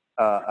put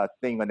a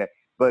thing on that?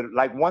 But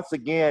like, once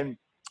again,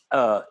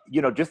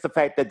 just the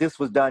fact that this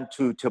was done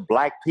to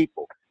Black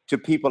people, to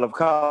people of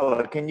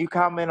color. Can you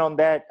comment on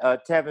that,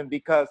 Tevin?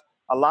 Because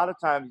a lot of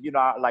times,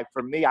 like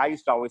for me, I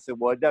used to always say,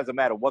 well, it doesn't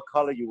matter what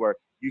color you were,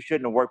 you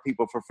shouldn't have worked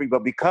people for free.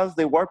 But because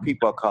they were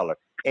people of color,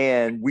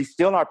 and we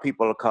still are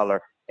people of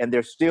color, and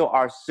there still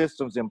are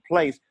systems in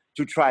place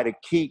to try to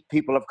keep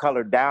people of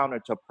color down or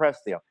to oppress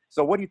them.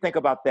 So what do you think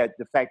about that,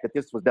 the fact that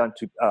this was done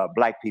to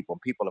Black people,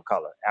 people of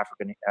color,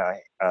 African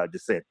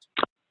descent?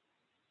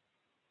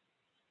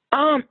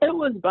 It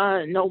was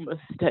by no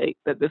mistake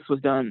that this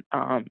was done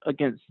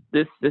against,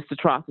 this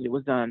atrocity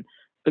was done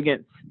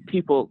against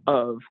people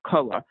of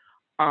color.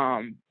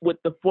 With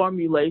the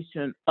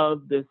formulation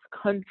of this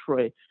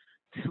country,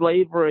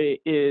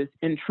 slavery is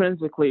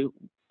intrinsically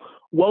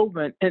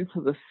woven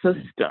into the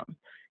system,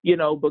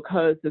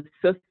 because the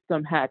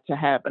system had to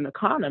have an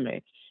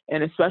economy.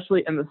 And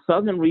especially in the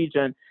southern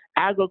region,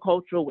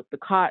 agriculture with the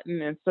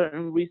cotton and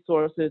certain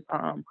resources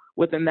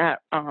within that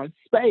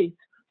space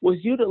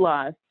was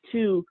utilized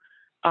to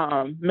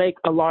make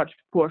a large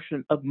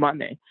portion of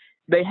money.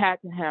 They had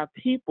to have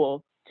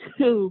people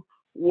to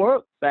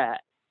work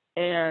that.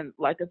 And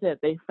like I said,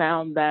 they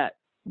found that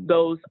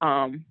those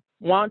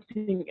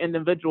wanting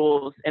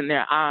individuals in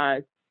their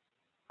eyes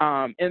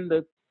in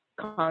the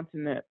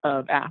continent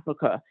of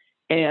Africa.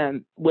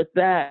 And with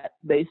that,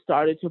 they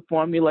started to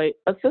formulate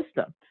a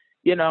system,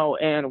 you know,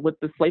 and with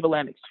the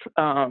Atlantic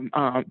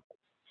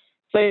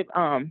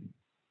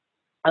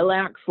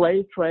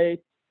slave trade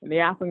and the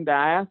African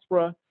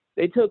diaspora,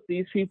 they took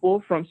these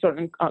people from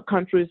certain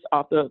countries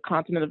off the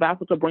continent of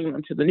Africa, bringing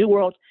them to the New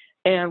World,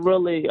 and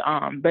really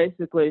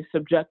basically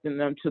subjecting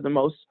them to the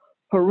most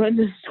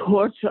horrendous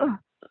torture,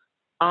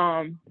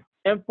 and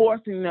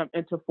forcing them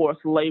into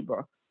forced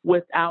labor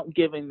without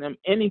giving them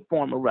any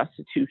form of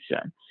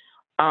restitution.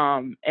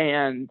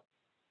 And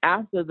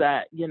after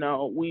that, you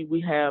know,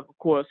 we have, of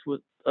course,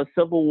 with a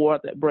civil war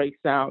that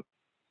breaks out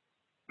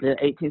in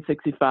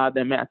 1865,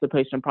 the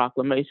Emancipation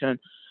Proclamation.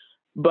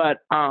 But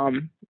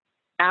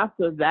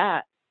after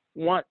that,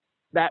 once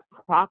that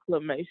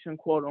proclamation,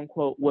 quote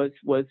unquote, was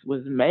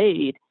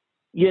made,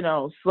 you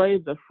know,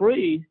 slaves are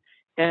free.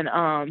 And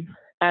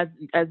as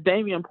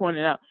Damien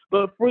pointed out,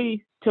 but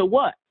free to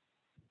what?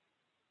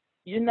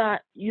 You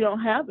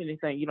don't have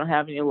anything. You don't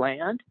have any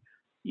land.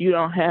 You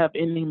don't have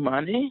any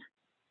money.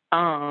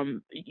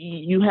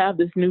 You have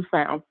this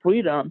newfound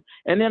freedom.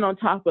 And then on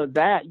top of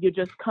that, you're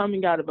just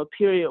coming out of a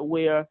period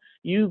where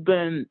you've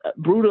been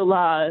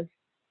brutalized,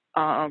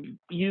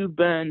 you've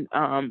been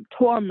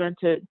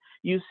tormented,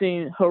 you've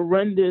seen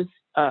horrendous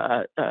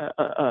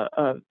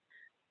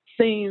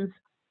scenes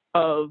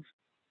of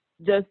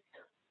just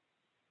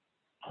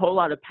a whole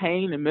lot of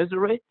pain and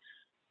misery.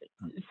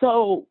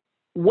 So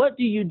what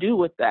do you do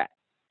with that?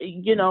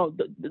 You know,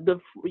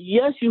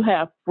 yes, you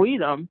have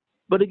freedom,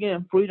 but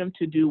again, freedom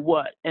to do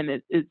what?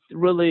 And it's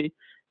really,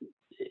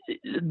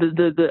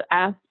 the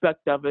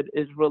aspect of it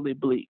is really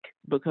bleak,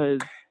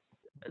 because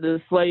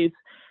the slaves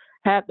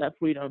had that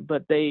freedom,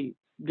 but they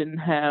didn't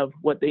have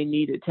what they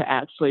needed to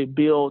actually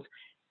build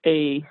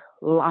a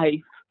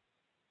life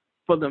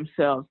for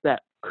themselves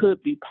that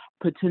could be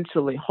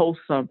potentially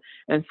wholesome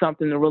and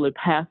something to really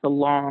pass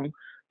along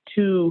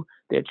to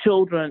their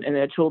children and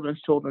their children's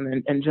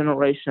children and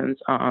generations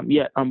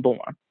yet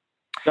unborn.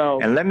 So,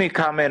 and let me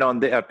comment on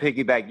the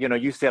piggyback. You know,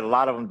 you said a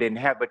lot of them didn't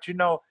have, but you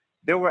know,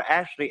 there were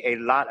actually a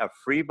lot of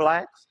free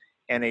blacks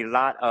and a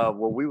lot of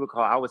what we would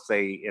call, I would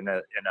say, in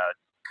a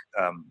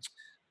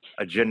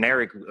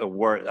generic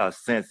word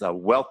sense of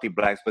wealthy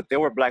blacks, but there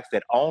were blacks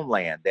that owned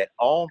land, that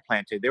owned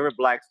plantations. There were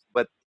blacks,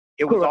 but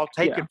it was all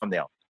taken from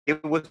them.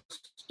 It was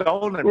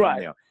stolen from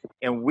them,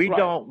 and we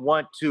don't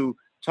want to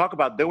talk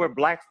about. There were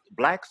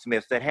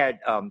blacksmiths that had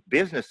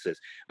businesses,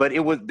 but it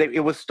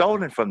was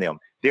stolen from them.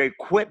 Their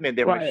equipment,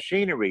 their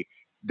machinery,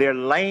 their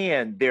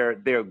land,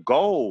 their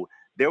gold.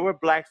 There were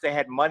blacks that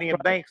had money in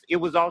banks. It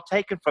was all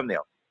taken from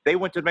them. They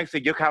went to the bank and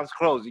said, "Your account's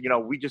closed. You know,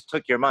 we just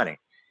took your money."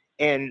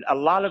 And a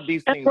lot of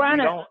these things we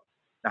don't.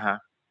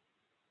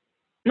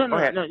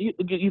 No,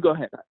 you go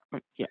ahead.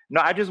 Yeah.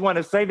 No, I just want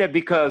to say that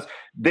because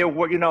there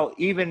were, you know,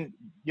 even,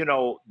 you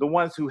know, the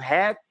ones who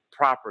had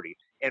property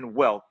and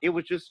wealth, it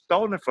was just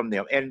stolen from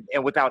them and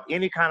without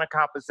any kind of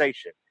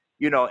compensation,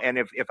 you know. And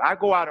if I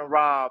go out and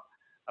rob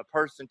a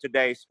person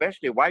today,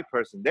 especially a white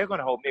person, they're going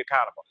to hold me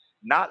accountable.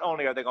 Not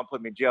only are they going to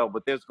put me in jail,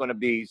 but there's going to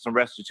be some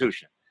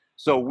restitution.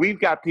 So we've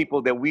got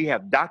people that we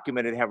have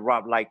documented have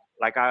robbed, like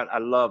I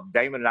love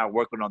Damon and I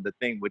working on the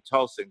thing with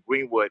Tulsa and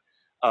Greenwood,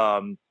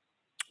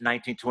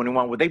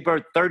 1921, where they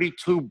burned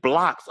 32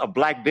 blocks of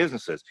black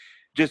businesses,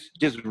 just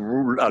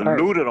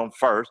looted them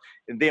first,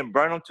 and then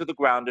burned them to the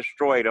ground,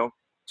 destroyed them,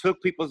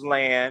 took people's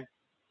land,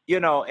 you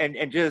know,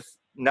 and just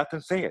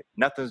nothing said,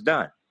 nothing's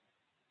done.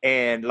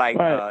 And like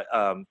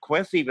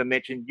Quincy even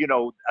mentioned, you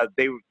know,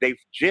 they've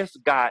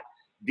just got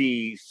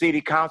the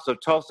city council of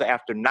Tulsa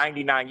after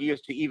 99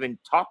 years to even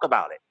talk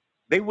about it.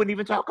 They wouldn't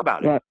even talk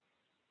about it.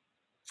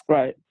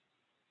 Right.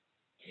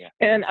 Yeah.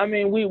 And I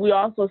mean, we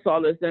also saw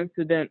this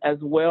incident as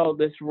well,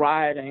 this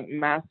rioting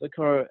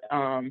massacre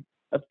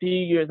a few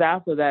years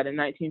after that in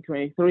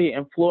 1923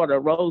 in Florida,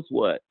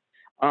 Rosewood,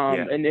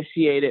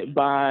 initiated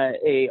by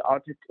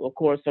of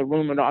course, a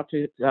rumored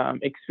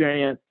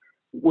experience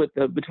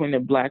between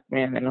a black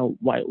man and a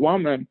white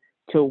woman,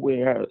 to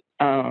where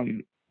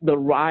the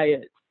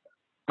riots,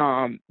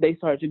 they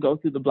started to go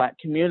through the black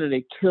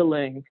community,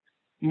 killing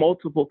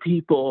multiple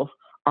people,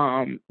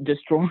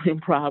 destroying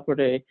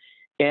property.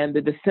 And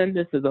the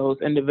descendants of those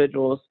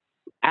individuals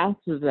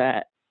after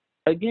that,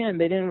 again,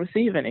 they didn't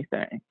receive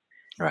anything.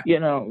 Right. You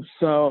know,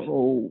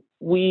 so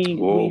we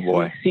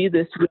see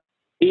this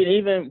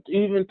even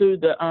through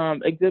the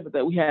exhibit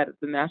that we had at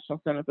the National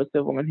Center for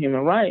Civil and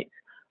Human Rights,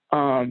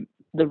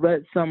 the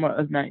Red Summer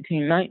of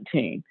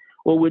 1919,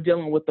 where we're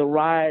dealing with the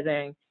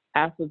rioting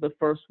after the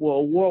First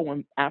World War,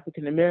 when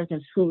African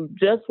Americans who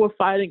just were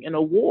fighting in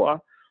a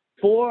war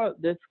for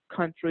this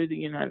country, the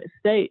United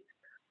States,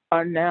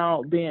 are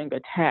now being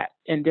attacked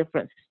in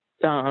different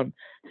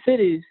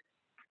cities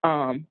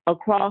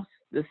across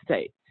the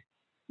state,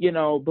 you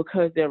know,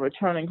 because they're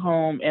returning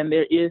home, and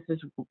there is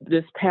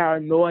this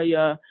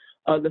paranoia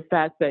the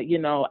fact that, you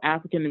know,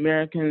 African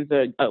Americans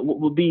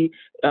will be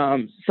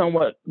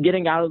somewhat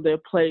getting out of their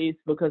place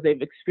because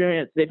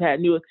they've had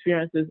new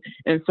experiences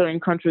in certain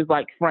countries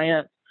like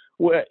France,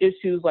 where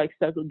issues like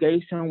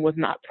segregation was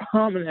not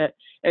prominent,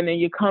 and then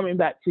you're coming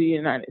back to the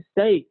United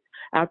States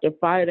after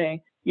fighting,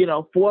 you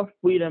know, for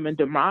freedom and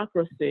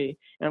democracy,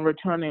 and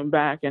returning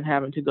back and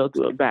having to go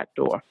through a back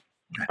door.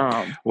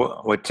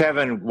 Well,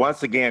 Tevin,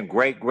 once again,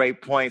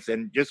 great points.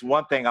 And just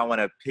one thing I want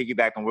to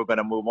piggyback and we're going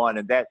to move on.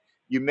 And that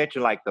you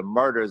mentioned like the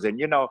murders. And,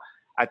 you know,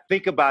 I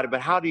think about it,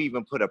 but how do you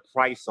even put a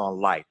price on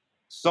life?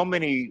 So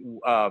many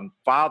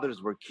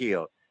fathers were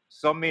killed.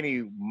 So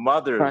many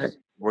mothers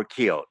were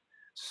killed.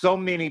 So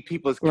many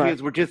people's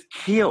kids were just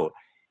killed.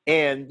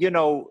 And, you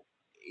know,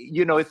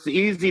 it's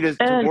easy to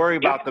worry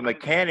about the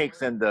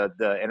mechanics and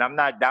and I'm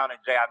not down in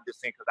Jay. I'm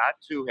just saying, because I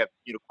too have,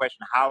 you know,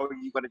 questioned how are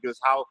you going to do this?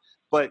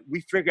 But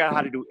we figure out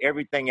how to do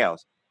everything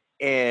else.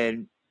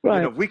 And, you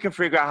know, if we can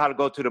figure out how to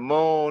go to the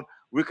moon,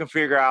 we can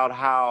figure out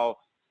how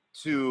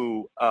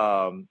to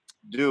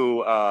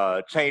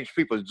change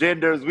people's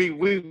genders.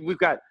 We've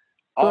got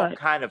all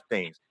kind of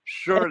things.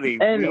 Surely we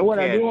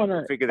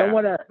can figure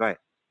that out.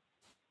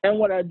 And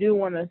what I do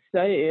want to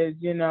say is,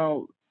 you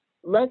know,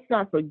 let's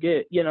not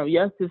forget, you know,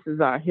 yes, this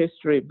is our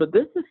history, but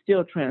this is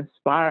still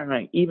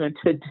transpiring even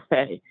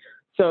today.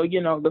 So,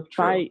 you know, the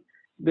fight,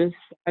 this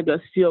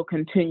saga still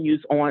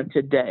continues on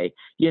today.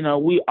 You know,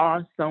 we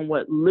are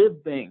somewhat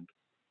living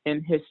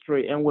in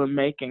history, and we're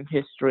making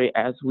history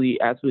as we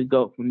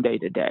go from day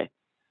to day.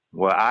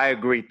 Well, I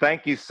agree.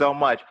 Thank you so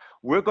much.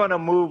 We're going to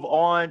move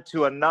on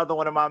to another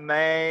one of my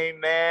main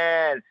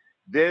man.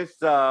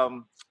 This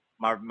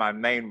my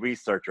main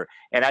researcher.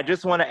 And I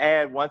just want to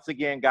add once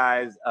again,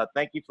 guys,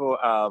 thank you for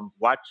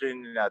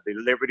watching the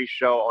Liberty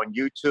Show on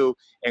YouTube.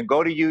 And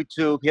go to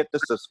YouTube, hit the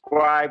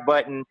subscribe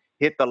button,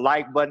 hit the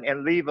like button,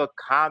 and leave a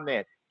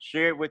comment.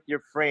 Share it with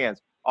your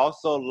friends.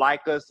 Also,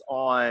 like us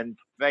on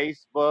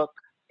Facebook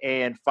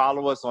and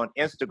follow us on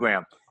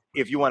Instagram.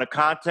 If you want to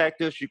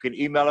contact us, you can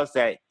email us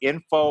at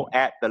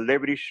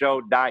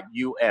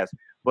info@thelibertyshow.us.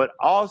 But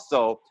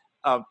also,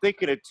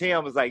 thinking of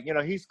Tim was like, you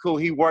know, he's cool.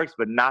 He works,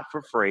 but not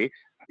for free.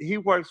 He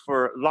works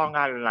for Long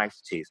Island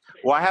iced teas.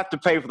 Well, I have to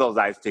pay for those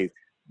iced teas.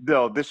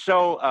 Though the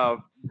show,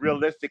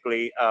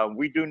 realistically,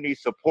 we do need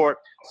support.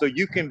 So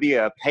you can be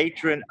a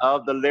patron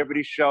of The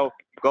Liberty Show.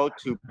 Go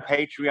to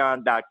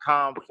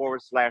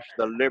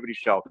patreon.com/The Liberty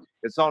Show.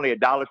 It's only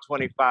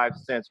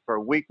 $1.25 per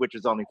week, which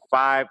is only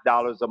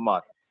 $5 a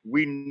month.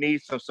 We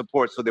need some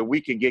support so that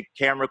we can get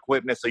camera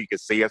equipment so you can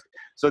see us,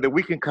 so that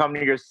we can come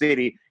to your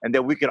city, and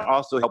that we can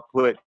also help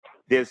put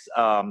this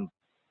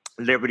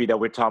liberty that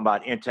we're talking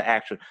about into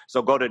action.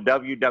 So go to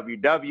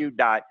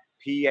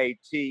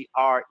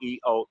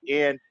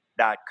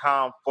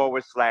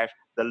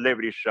www.patreon.com/The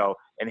Liberty Show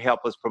and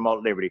help us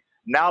promote liberty.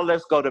 Now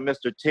let's go to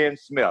Mr. Tim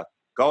Smith.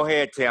 Go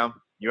ahead, Tim.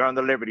 You're on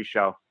The Liberty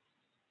Show.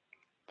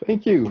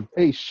 Thank you.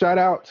 Hey, shout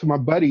out to my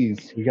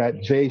buddies. We got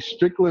Jay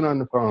Strickland on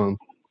the phone.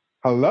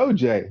 Hello,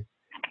 Jay.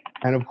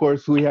 And of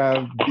course, we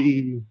have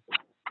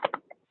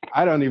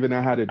I don't even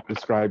know how to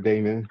describe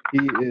Damon. He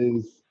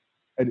is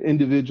an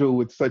individual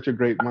with such a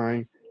great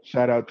mind.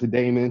 Shout out to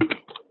Damon.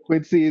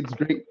 Quincy, it's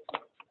great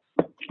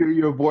to hear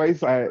your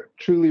voice. I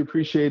truly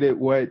appreciate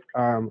what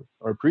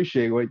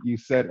you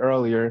said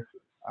earlier.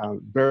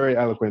 Very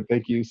eloquent.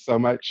 Thank you so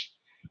much.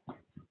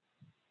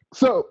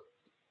 So,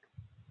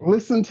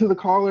 listen to the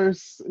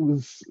callers. It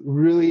was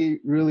really,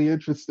 really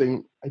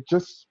interesting. I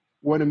just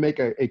want to make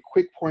a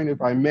quick point,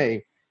 if I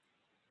may.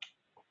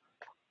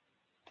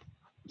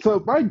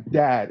 So my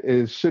dad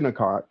is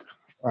Shinnecock,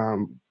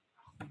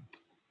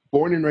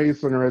 born and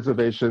raised on a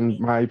reservation.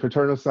 My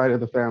paternal side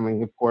of the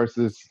family, of course,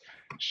 is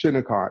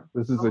Shinnecock.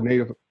 This is a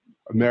Native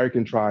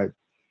American tribe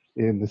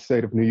in the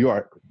state of New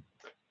York.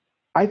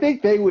 I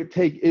think they would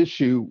take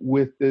issue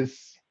with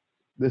this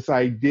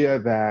idea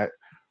that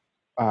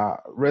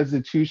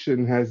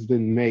restitution has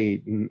been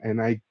made,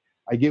 and I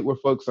get where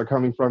folks are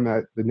coming from,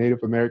 that the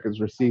Native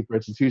Americans received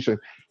restitution.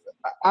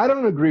 I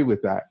don't agree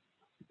with that.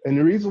 And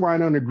the reason why I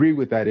don't agree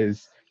with that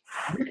is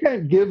you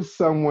can't give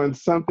someone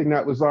something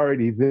that was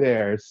already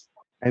theirs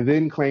and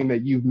then claim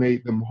that you've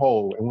made them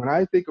whole. And when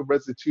I think of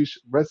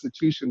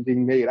restitution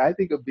being made, I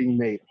think of being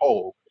made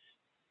whole.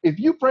 If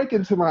you break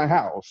into my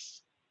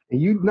house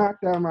and you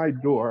knock down my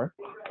door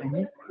and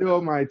you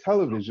steal my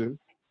television,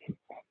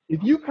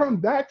 if you come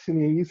back to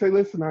me and you say,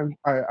 listen,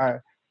 I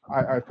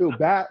feel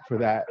bad for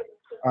that.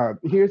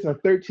 Here's a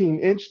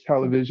 13-inch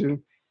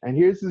television, and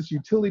here's this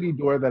utility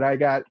door that I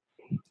got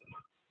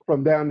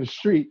from down the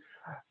street.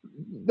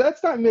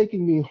 That's not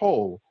making me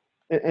whole.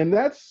 And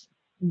that's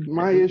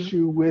my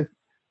issue with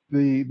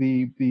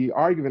the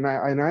argument.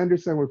 And I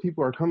understand where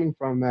people are coming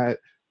from, that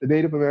the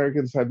Native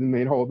Americans have been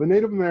made whole. The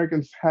Native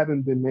Americans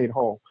haven't been made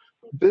whole.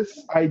 This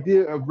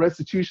idea of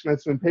restitution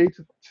that's been paid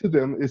to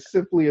them is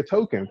simply a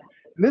token.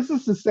 And this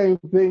is the same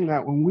thing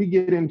that when we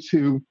get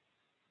into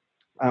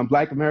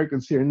Black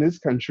Americans here in this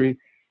country,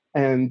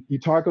 and you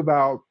talk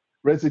about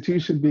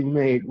restitution being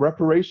made,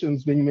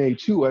 reparations being made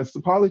to us, the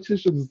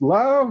politicians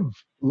love.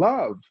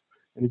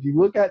 And if you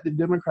look at the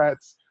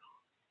Democrats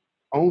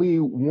only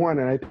one,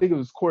 and I think it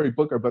was Cory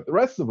Booker, but the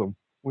rest of them,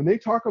 when they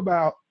talk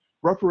about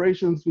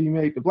reparations being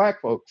made to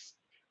Black folks,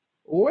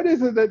 what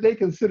is it that they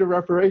consider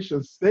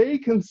reparations? They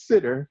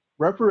consider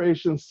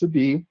reparations to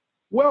be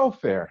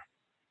welfare.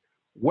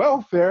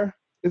 Welfare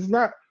is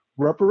not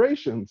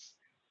reparations.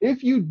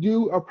 If you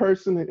do a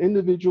person an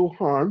individual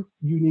harm,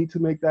 you need to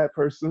make that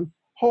person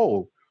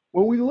whole.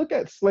 When we look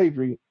at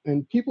slavery,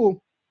 and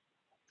people,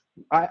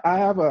 I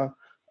have a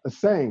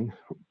saying,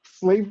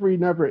 slavery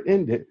never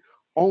ended,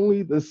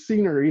 only the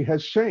scenery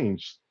has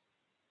changed.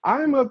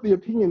 I'm of the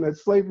opinion that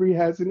slavery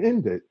hasn't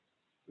ended.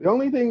 The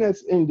only thing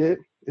that's ended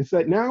is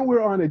that now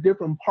we're on a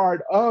different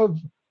part of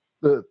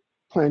the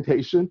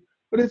plantation,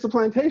 but it's a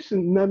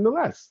plantation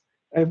nonetheless.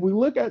 And if we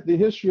look at the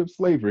history of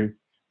slavery,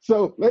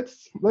 so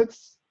let's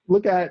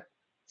look at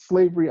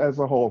slavery as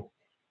a whole.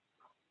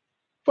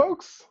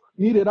 Folks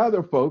needed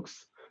other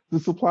folks to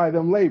supply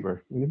them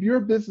labor. And if you're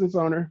a business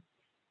owner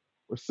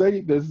or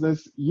study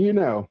business, you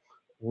know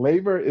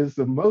labor is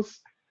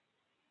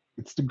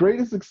it's the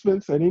greatest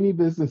expense that any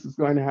business is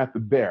going to have to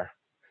bear.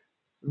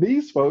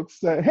 These folks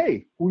said,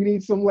 hey, we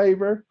need some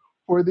labor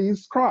for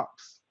these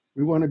crops.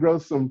 We want to grow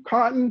some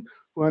cotton,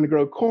 we want to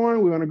grow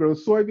corn, we want to grow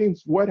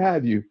soybeans, what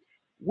have you.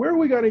 Where are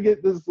we going to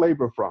get this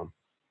labor from?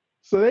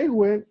 So they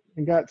went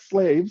and got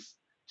slaves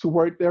to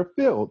work their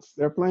fields,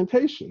 their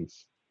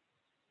plantations.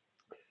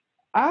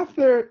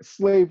 After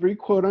slavery,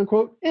 quote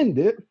unquote,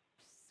 ended,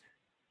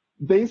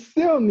 they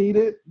still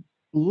needed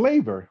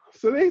labor.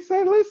 So they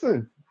said,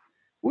 listen,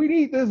 we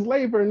need this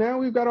labor. Now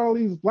we've got all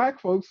these Black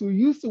folks who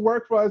used to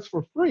work for us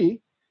for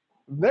free.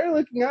 They're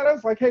looking at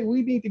us like, hey,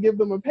 we need to give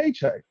them a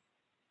paycheck.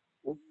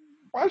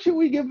 Why should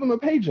we give them a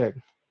paycheck?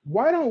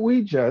 Why don't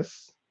we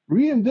just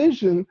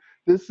re-envision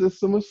this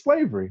system of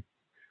slavery?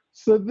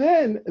 So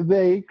then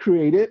they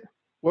created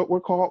what were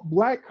called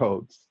Black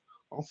codes,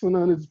 also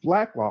known as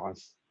Black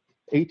laws,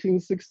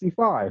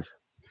 1865.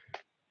 I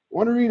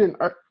want to read an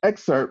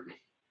excerpt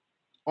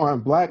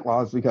on Black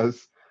laws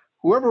because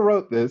whoever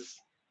wrote this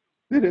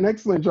did an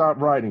excellent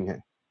job writing it.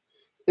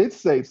 It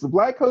states, the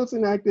Black codes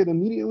enacted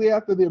immediately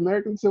after the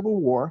American Civil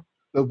War,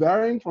 though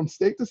varying from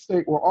state to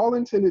state, were all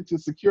intended to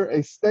secure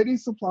a steady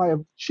supply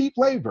of cheap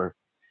labor,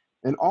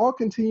 and all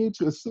continued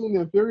to assume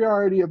the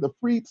inferiority of the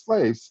freed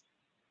slaves.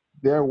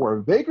 There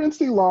were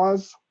vagrancy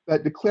laws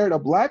that declared a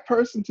Black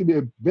person to be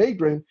a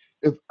vagrant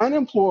if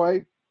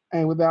unemployed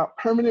and without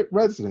permanent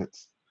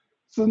residence.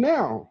 So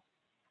now,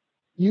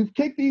 you've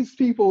kicked these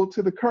people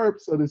to the curb,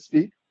 so to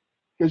speak,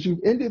 because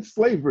you've ended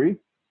slavery.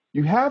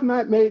 You have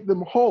not made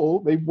them whole.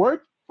 They've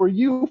worked for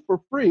you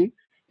for free.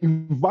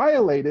 You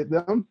violated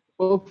them,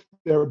 both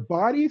their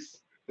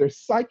bodies, their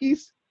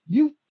psyches.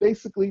 You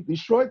basically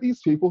destroyed these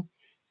people.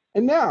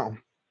 And now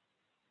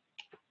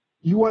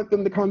you want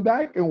them to come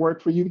back and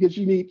work for you because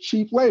you need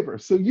cheap labor.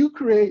 So you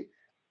create,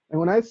 and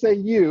when I say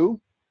you,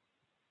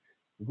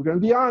 we're going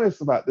to be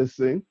honest about this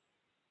thing,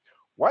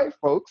 white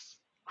folks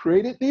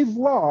created these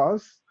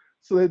laws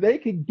so that they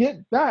could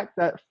get back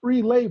that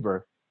free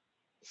labor.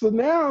 So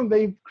now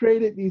they've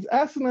created these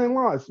asinine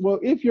laws. Well,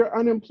 if you're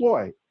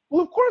unemployed,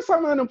 well, of course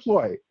I'm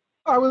unemployed.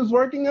 I was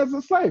working as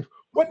a slave.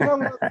 What the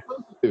hell am I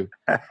supposed to do?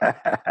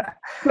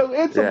 So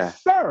it's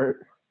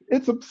absurd.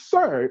 It's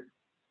absurd.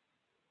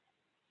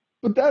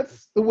 But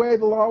that's the way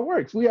the law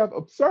works. We have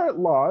absurd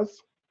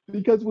laws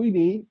because we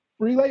need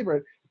free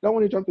labor. Don't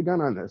want to jump the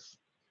gun on this.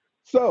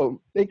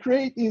 So they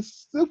create these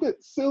stupid,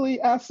 silly,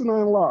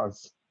 asinine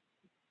laws.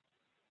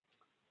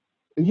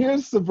 And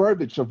here's the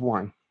verbiage of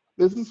one.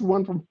 This is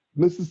one from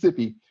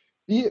Mississippi.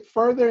 Be it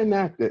further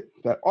enacted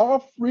that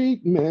all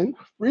freed men,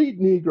 freed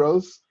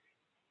Negroes,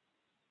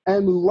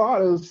 and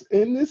mulattoes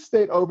in this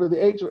state over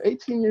the age of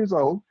 18 years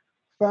old,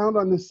 found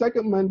on the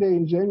second Monday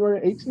in January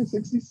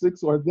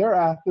 1866 or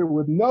thereafter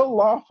with no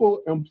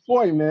lawful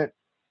employment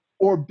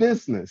or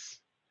business.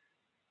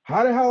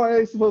 How the hell are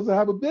they supposed to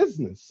have a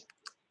business?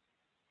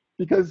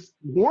 Because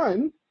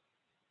one,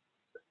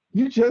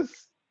 you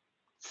just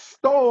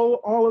stole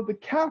all of the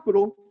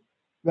capital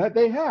that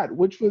they had,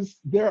 which was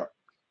their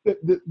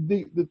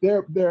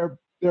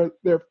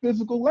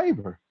physical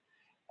labor.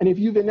 And if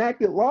you've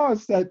enacted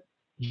laws that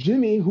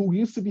Jimmy, who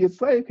used to be a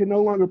slave, can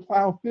no longer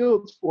plow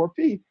fields for a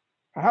fee,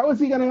 how is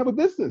he going to have a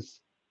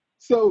business?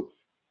 So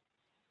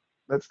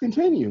let's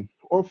continue.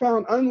 Or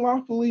found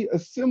unlawfully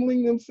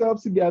assembling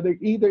themselves together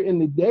either in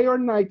the day or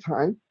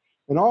nighttime,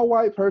 and all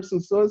white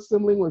persons so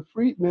assembling with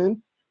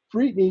freedmen,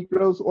 freed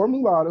Negroes, or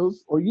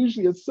mulattoes, or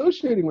usually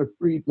associating with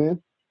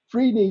freedmen,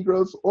 freed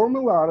Negroes, or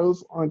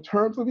mulattoes on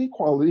terms of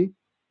equality,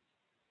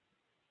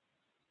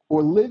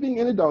 or living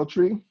in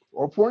adultery,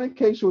 or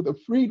fornication with a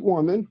freed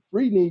woman,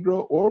 freed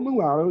Negro, or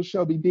mulatto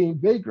shall be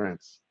deemed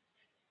vagrants,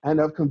 and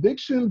of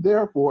conviction,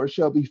 therefore,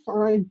 shall be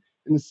fined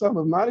in the sum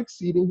of not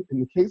exceeding, in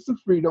the case of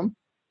freedom,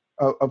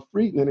 of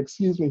freedmen,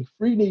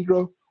 free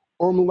Negro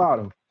or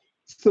mulatto.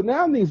 So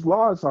now these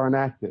laws are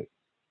enacted.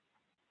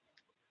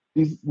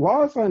 These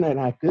laws are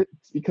enacted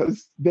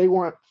because they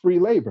want free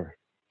labor.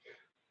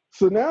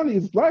 So now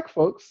these Black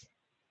folks,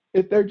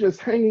 if they're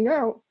just hanging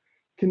out,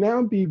 can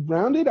now be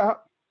rounded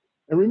up.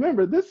 And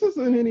remember, this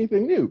isn't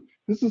anything new.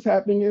 This was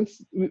happening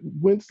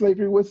when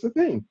slavery was the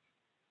thing.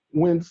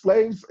 When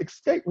slaves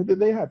escaped, what did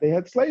they have? They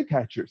had slave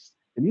catchers.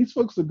 And these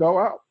folks would go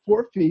out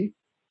for a fee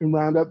and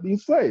round up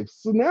these slaves.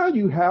 So now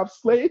you have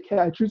slave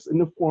catchers in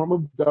the form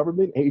of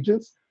government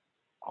agents,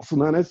 also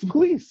known as the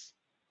police.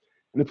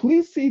 And the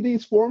police see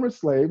these former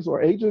slaves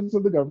or agents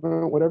of the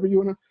government, whatever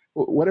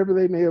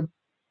they may have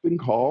been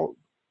called,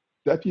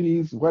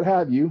 deputies, what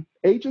have you,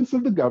 agents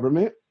of the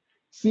government,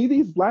 see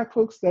these Black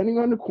folks standing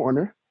on the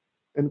corner,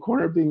 and the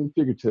corner being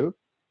figurative,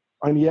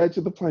 on the edge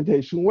of the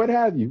plantation, what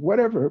have you,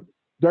 whatever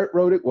dirt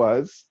road it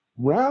was,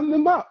 round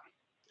them up.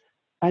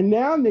 And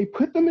now they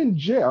put them in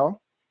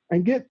jail,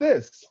 and get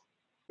this,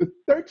 the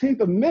 13th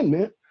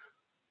Amendment,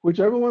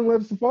 which everyone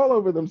loves to fall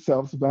over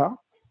themselves about,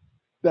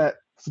 that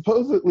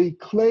supposedly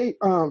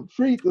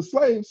freed the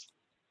slaves,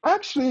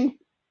 actually,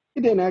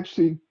 it didn't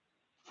actually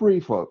free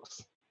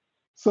folks.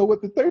 So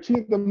what the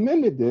 13th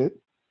Amendment did,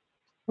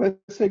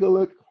 let's take a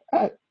look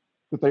at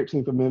the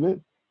 13th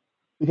Amendment,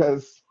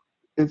 because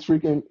it's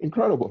freaking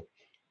incredible.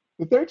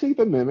 The 13th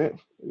Amendment,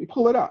 let me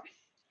pull it up.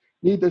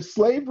 Neither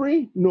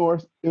slavery nor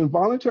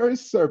involuntary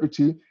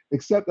servitude,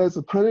 except as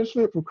a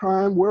punishment for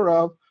crime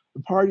whereof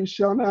the party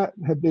shall not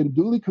have been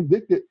duly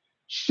convicted,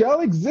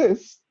 shall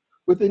exist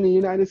within the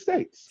United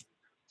States.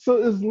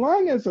 So as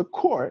long as a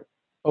court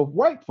of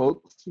white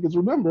folks, because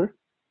remember,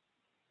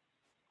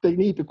 they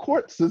need the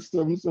court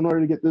systems in order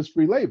to get this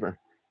free labor.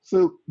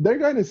 So they're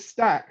going to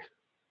stack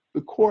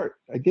the court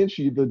against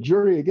you, the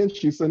jury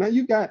against you. So now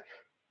you got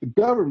the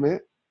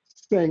government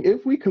saying,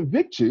 if we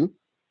convict you,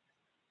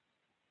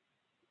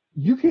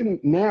 you can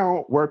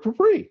now work for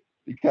free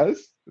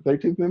because the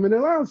 13th Amendment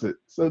allows it.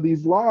 So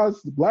these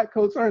laws, the Black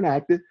codes are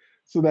enacted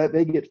so that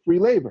they get free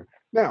labor.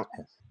 Now,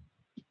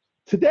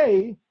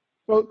 today,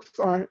 folks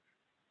aren't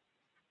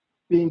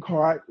being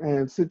caught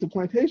and sent to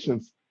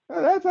plantations.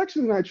 Now, that's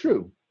actually not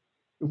true.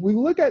 If we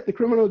look at the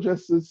criminal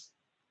justice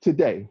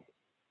today,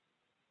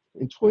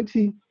 in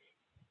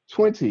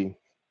 2020,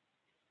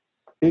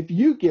 if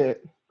you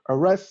get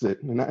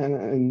arrested,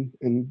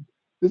 and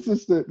this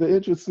is the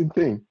interesting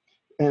thing,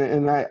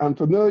 and I'm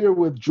familiar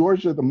with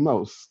Georgia the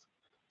most.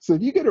 So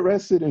if you get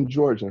arrested in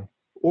Georgia,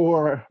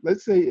 or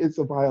let's say it's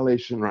a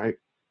violation, right?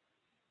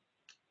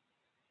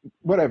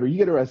 Whatever, you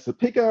get arrested.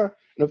 Pick an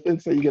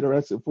offense that you get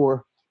arrested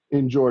for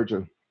in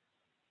Georgia.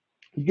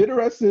 You get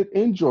arrested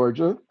in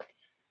Georgia,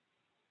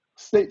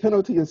 state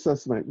penalty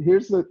assessment.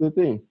 Here's the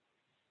thing.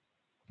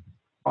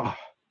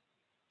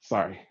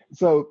 Sorry.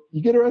 So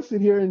you get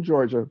arrested here in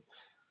Georgia.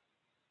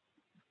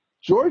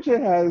 Georgia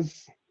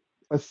has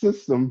a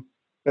system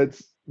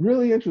that's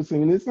really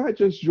interesting, and it's not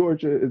just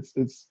Georgia.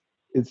 It's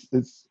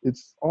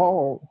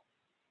all.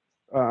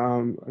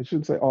 I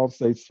shouldn't say all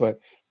states, but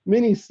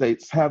many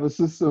states have a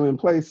system in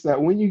place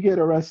that when you get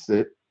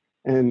arrested,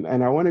 and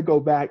I want to go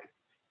back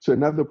to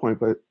another point,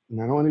 but I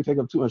don't want to take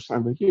up too much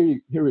time. But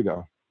here we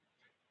go.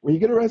 When you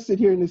get arrested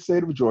here in the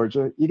state of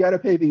Georgia, you got to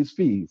pay these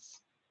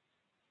fees.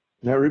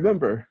 Now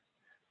remember,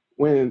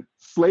 when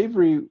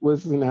slavery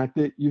was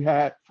enacted, you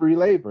had free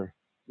labor.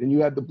 Then you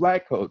had the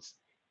Black codes.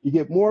 You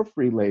get more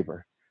free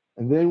labor.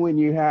 And then when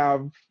you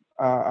have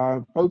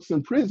folks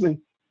in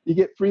prison, you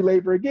get free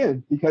labor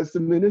again because the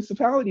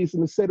municipalities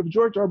in the state of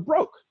Georgia are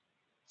broke.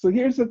 So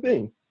here's the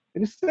thing.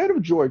 In the state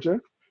of Georgia,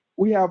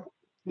 we have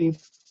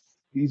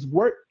these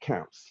work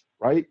camps,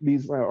 right?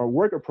 These are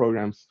worker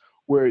programs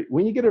where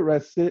when you get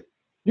arrested,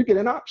 you get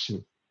an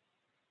option.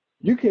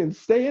 You can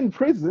stay in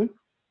prison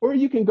or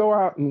you can go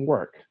out and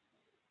work.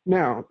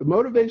 Now, the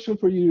motivation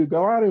for you to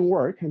go out and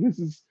work, and this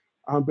has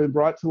been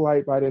brought to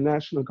light by the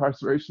National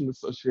Incarceration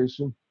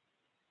Association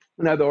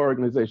and other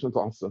organizations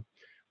also.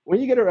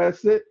 When you get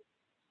arrested,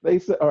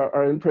 they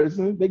are in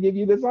prison, they give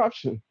you this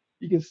option.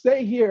 You can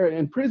stay here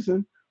in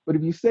prison, but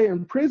if you stay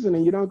in prison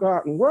and you don't go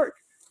out and work,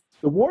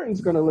 the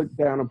warden's going to look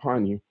down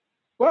upon you.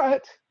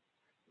 But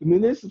the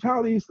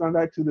municipalities, going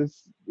back to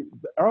this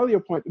the earlier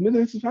point, the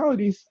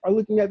municipalities are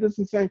looking at this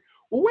and saying,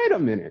 well, wait a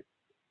minute.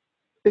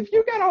 If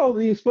you got all of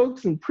these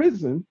folks in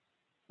prison,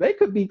 they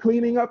could be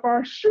cleaning up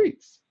our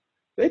streets.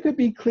 They could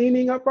be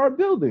cleaning up our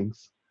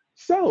buildings.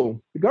 So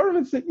the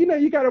government said,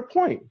 you got a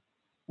point.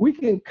 We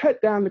can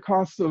cut down the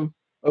cost of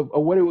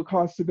what it would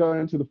cost to go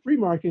into the free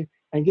market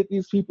and get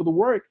these people to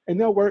work, and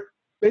they'll work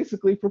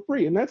basically for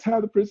free. And that's how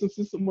the prison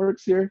system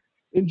works here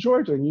in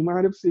Georgia. And you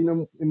might have seen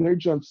them in their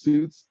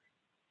jumpsuits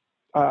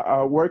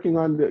working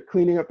on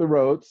cleaning up the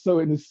roads. So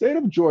in the state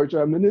of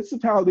Georgia, a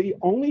municipality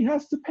only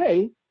has to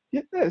pay,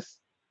 get this,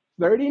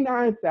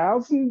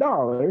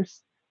 $39,000.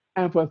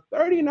 And for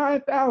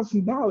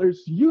 $39,000,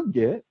 you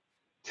get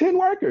 10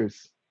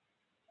 workers.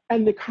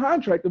 And the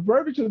contract, the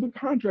verbiage of the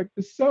contract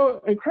is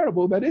so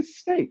incredible that it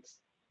states,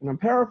 and I'm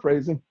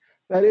paraphrasing,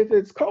 that if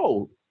it's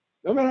cold,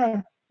 no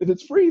matter if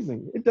it's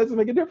freezing, it doesn't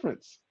make a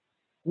difference.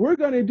 We're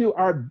going to do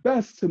our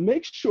best to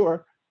make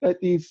sure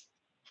that these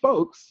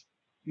folks,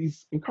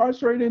 these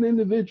incarcerated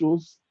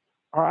individuals,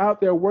 are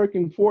out there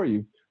working for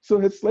you. So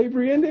has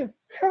slavery ended?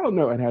 Hell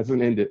no, it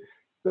hasn't ended.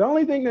 The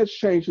only thing that's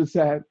changed is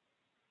that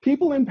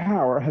people in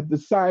power have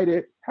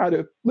decided how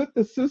to flip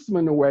the system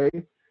in a way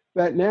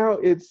that now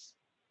it's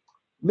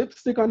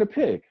lipstick on a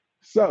pig.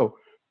 So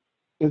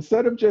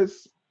instead of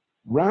just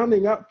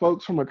rounding up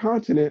folks from a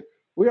continent,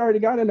 we already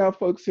got enough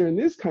folks here in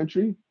this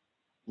country,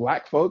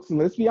 Black folks, and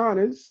let's be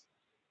honest,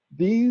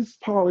 these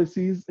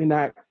policies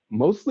enact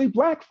mostly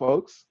Black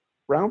folks,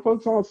 brown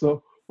folks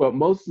also, but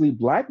mostly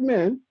Black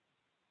men.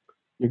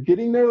 You're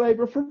getting their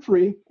labor for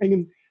free.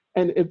 And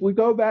if we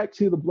go back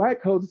to the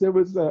Black codes, there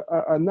was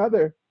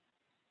another,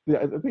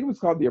 I think it was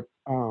called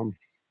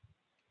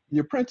the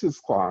Apprentice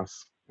Clause.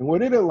 And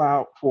what it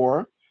allowed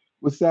for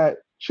was that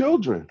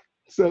children,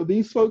 so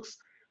these folks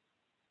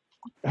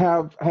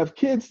have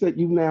kids that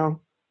you've now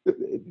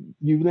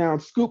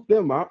scooped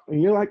them up,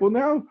 and you're like, well,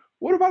 now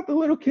what about the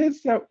little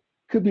kids that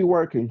could be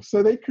working?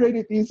 So they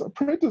created these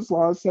apprentice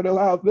laws that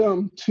allowed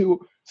them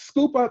to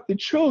scoop up the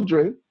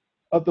children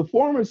of the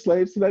former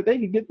slaves so that they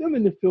could get them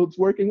in the fields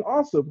working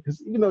also,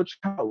 because even though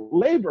child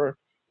labor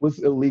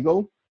was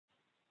illegal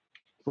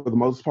for the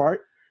most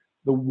part,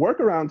 the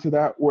workaround to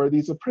that were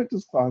these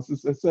apprentice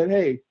clauses that said,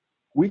 hey,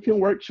 we can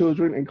work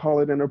children and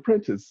call it an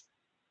apprentice.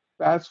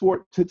 Fast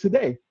forward to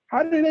today.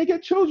 How do they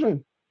get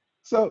children?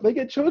 So they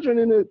get children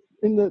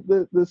in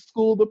the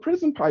school to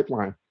prison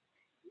pipeline.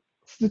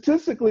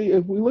 Statistically,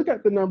 if we look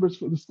at the numbers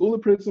for the school to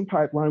prison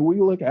pipeline,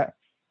 we look at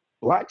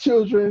Black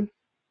children,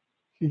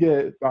 you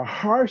get the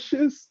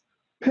harshest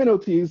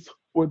penalties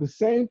for the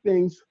same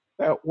things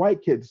that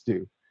white kids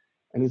do.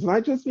 And it's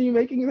not just me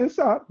making this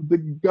up. The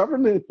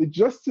government, the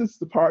Justice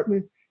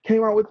Department,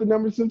 came out with the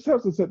numbers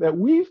themselves and said that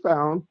we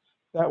found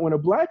that when a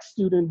Black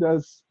student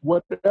does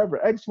whatever,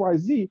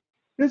 XYZ,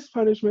 his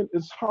punishment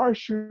is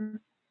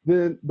harsher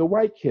than the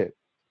white kid.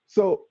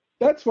 So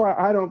that's why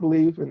I don't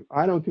believe and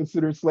I don't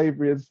consider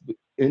slavery as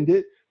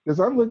ended, because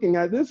I'm looking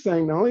at this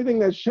saying the only thing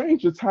that's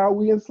changed is how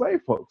we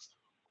enslave folks.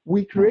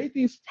 We create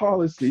these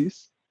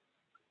policies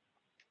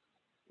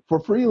for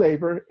free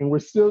labor, and we're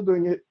still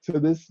doing it to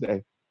this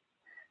day.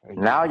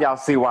 Now y'all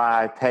see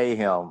why I pay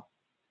him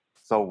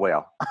so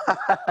well.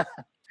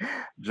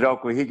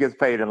 Joke, he gets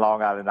paid in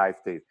Long Island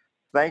iced tea.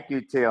 Thank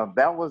you, Tim.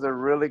 That was a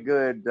really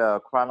good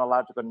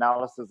chronological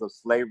analysis of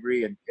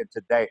slavery and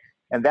today.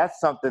 And that's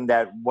something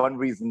that one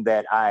reason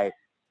that I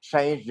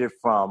changed it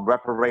from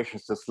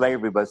reparations to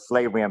slavery, but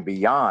slavery and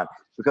beyond.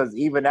 Because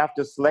even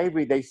after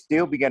slavery, they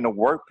still began to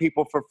work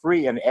people for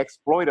free and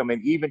exploit them.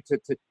 And even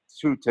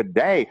to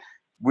today,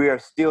 we are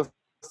still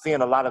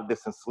seeing a lot of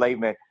this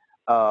enslavement,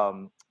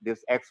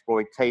 this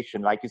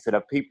exploitation, like you said,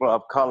 of people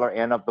of color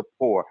and of the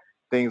poor,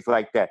 things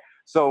like that.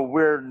 So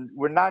we're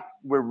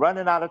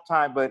running out of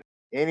time, but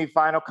any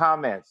final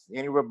comments,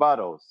 any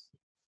rebuttals?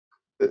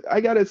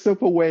 I got a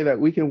simple way that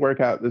we can work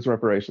out this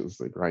reparations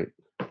thing, right?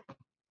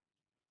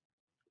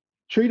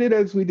 Treat it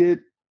as we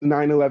did the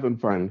 9/11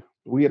 fund.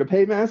 We had a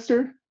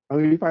paymaster,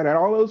 and we find out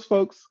all those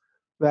folks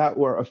that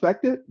were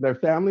affected, their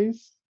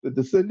families, the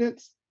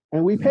descendants,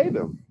 and we pay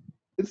them.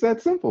 It's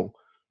that simple.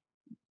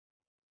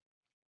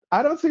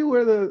 I don't see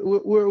where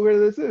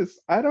this is.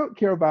 I don't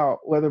care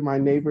about whether my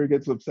neighbor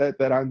gets upset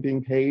that I'm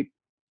being paid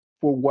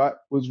for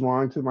what was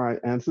wrong to my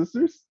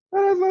ancestors.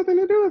 That has nothing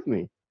to do with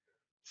me.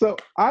 So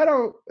I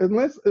don't,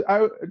 unless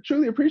I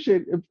truly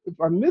appreciate if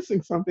I'm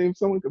missing something, if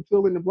someone could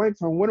fill in the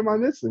blanks on what am I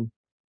missing.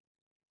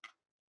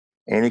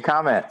 Any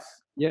comments?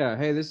 Yeah.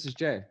 Hey, this is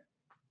Jay.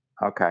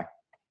 Okay.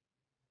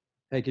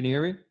 Hey, can you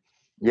hear me?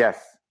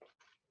 Yes.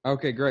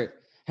 Okay, great.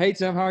 Hey,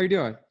 Tim, how are you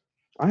doing?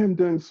 I am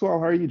doing swell.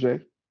 How are you,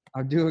 Jay?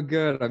 I'm doing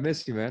good. I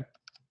missed you, man.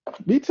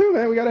 Me too,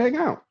 man. We got to hang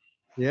out.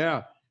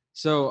 Yeah.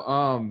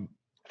 So,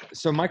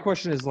 so my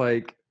question is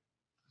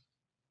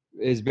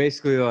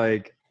basically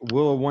like,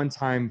 will a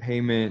one-time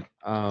payment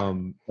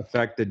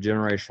affect the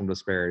generational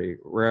disparity?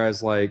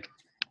 Whereas like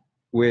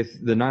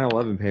with the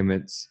 9/11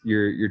 payments,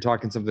 you're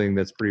talking something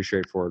that's pretty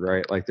straightforward,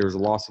 right? Like there was a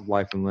loss of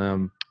life and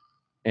limb,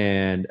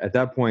 and at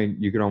that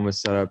point you can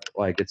almost set up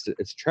like it's a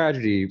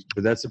tragedy,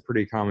 but that's a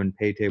pretty common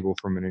pay table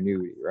from an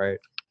annuity, right?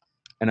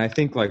 And I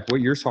think like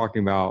what you're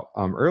talking about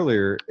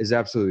earlier is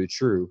absolutely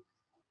true.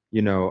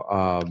 You know,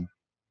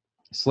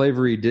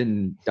 slavery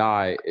didn't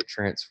die; it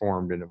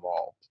transformed and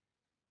evolved.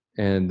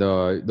 And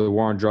the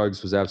war on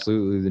drugs was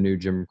absolutely the new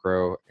Jim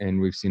Crow,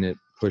 and we've seen it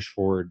push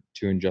forward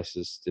to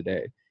injustice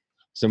today.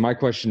 So my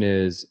question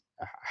is,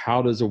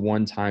 how does a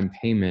one-time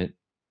payment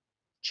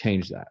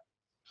change that?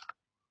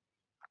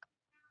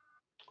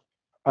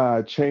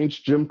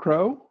 Change Jim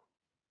Crow?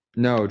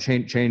 No,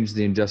 change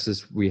the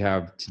injustice we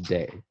have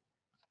today.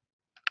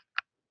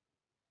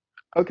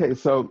 Okay,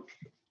 so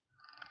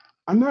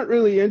I'm not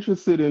really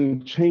interested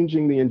in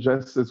changing the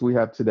injustice we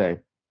have today,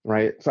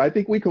 right? So I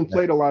think we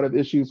conflate a lot of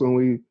issues when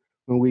we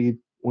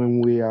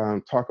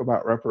talk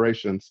about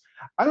reparations.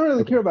 I don't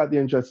really care about the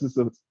injustices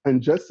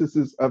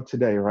of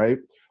today, right?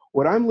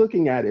 What I'm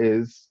looking at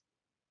is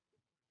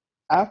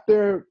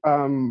after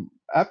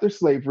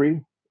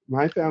slavery,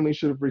 my family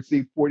should have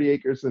received 40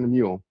 acres and a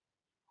mule.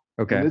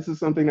 Okay. And this is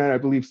something that I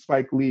believe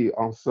Spike Lee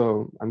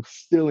also, I'm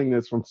stealing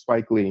this from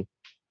Spike Lee,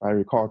 if I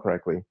recall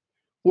correctly.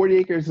 40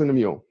 acres and a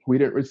mule. We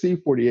didn't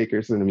receive 40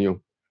 acres and a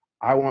mule.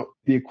 I want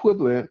the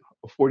equivalent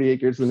of 40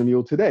 acres and a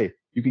mule today.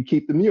 You could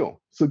keep the mule.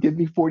 So give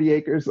me 40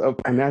 acres of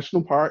a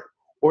national park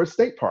or a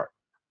state park.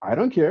 I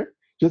don't care.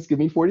 Just give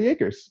me 40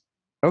 acres.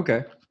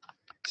 Okay.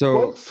 So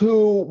Folks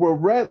who were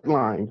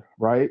redlined,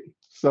 right?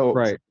 So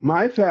right.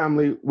 my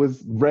family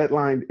was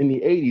redlined in the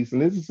 80s.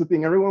 And this is the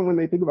thing, everyone, when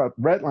they think about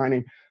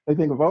redlining, they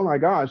think of, oh my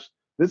gosh,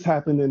 this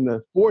happened in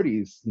the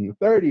 40s and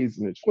the 30s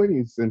and the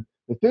 20s and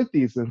the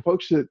 50s. And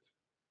folks should,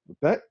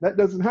 that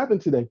doesn't happen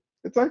today.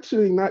 It's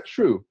actually not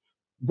true.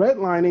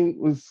 Redlining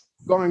was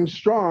going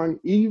strong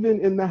even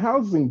in the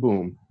housing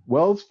boom.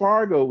 Wells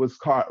Fargo was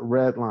caught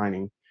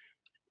redlining.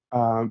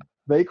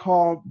 They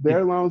called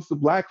their loans to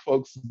Black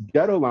folks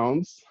ghetto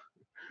loans,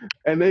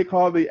 and they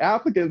called the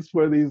applicants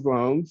for these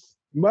loans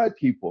mud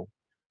people.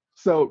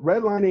 So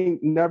redlining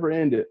never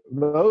ended.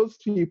 Those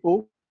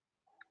people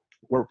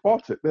were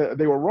faulted.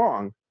 They were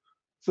wrong.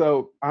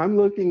 So I'm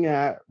looking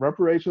at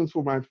reparations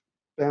for my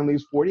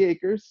family's 40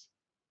 acres.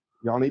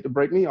 Y'all need to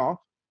break me off.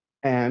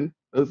 And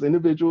those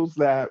individuals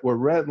that were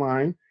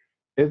redlined,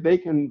 if they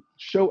can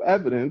show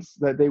evidence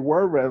that they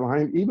were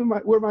redlined, even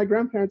where my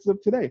grandparents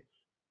live today.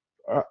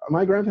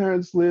 My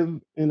grandparents live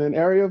in an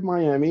area of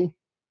Miami.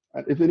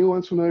 If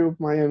anyone's familiar with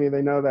Miami,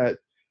 they know that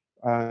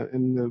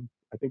in the,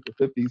 I think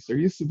the 50s, there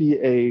used to be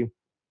a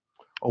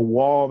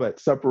wall that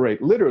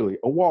literally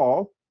a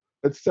wall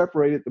that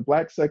separated the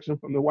Black section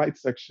from the white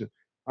section.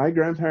 My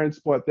grandparents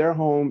bought their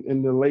home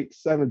in the late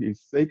 70s.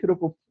 They could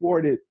have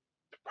afforded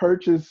to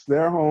purchase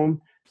their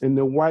home in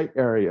the white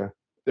area.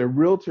 Their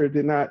realtor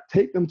did not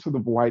take them to the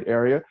white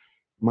area,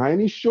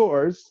 Miami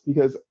Shores,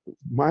 because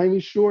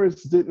Miami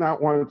Shores did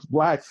not want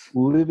Blacks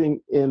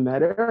living in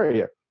that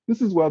area.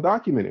 This is well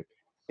documented.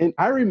 And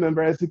I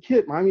remember as a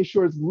kid, Miami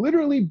Shores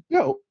literally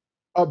built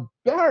a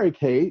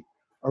barricade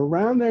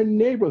around their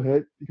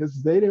neighborhood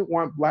because they didn't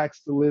want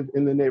Blacks to live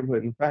in the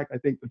neighborhood. In fact, I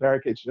think the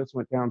barricades just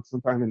went down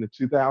sometime in the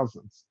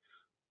 2000s.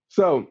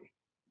 So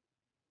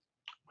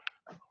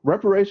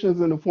reparations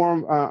in the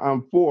form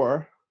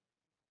for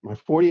my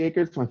 40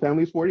 acres, my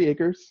family's 40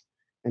 acres,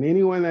 and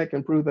anyone that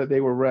can prove that they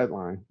were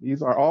redlined.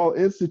 These are all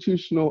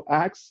institutional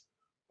acts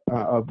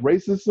of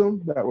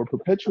racism that were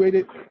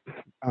perpetuated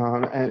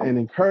and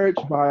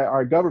encouraged by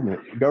our government.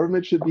 The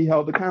government should be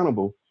held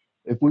accountable.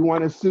 If we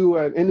want to sue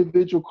an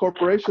individual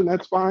corporation,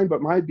 that's fine,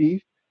 but my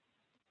beef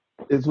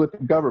is with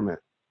the government.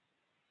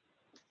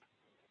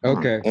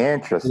 Okay.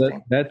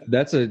 Interesting.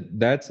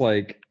 That's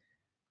like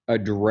a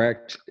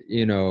direct,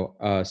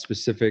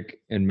 specific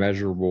and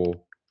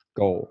measurable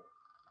goal,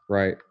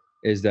 right?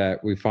 Is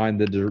that we find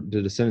the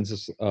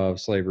descendants of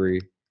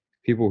slavery,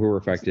 people who were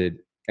affected,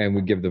 and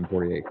we give them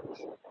 40 acres.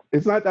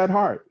 It's not that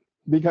hard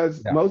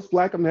because most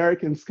Black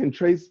Americans can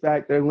trace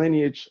back their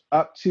lineage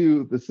up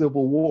to the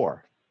Civil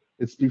War.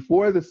 It's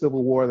before the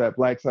Civil War that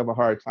Blacks have a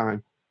hard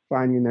time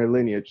finding their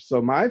lineage. So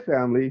my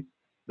family,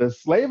 the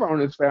slave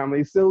owner's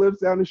family, still lives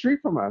down the street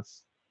from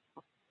us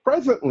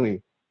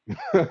presently.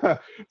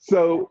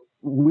 So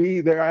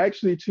there are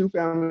actually two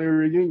family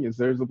reunions.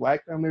 There's a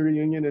Black family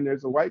reunion and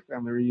there's a white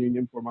family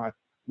reunion for my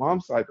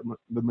mom's side,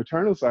 the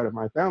maternal side of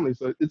my family.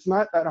 So it's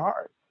not that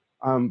hard.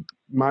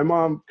 My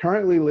mom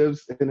currently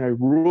lives in a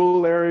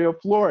rural area of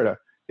Florida.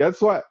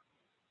 Guess what?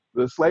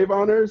 The slave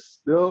owners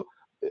still,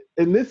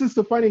 and this is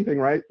the funny thing,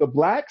 right? The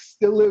Blacks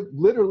still live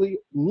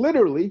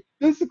literally,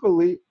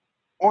 physically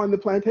on the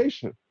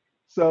plantation.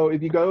 So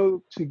if you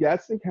go to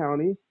Gaston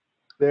County,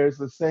 there's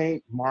the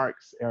St.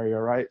 Mark's area,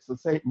 right? So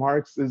St.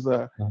 Mark's is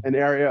an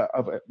area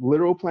of a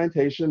literal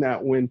plantation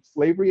that when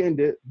slavery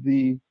ended,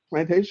 the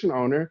plantation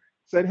owner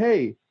said,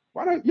 hey,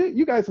 why don't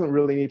you guys don't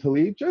really need to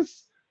leave,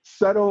 just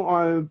settle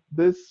on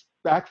this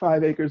back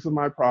 5 acres of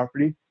my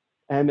property.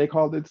 And they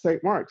called it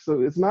St. Mark's.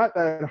 So it's not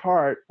that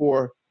hard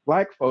for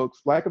Black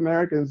folks, Black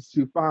Americans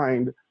to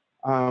find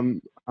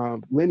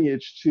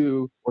lineage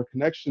to or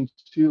connections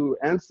to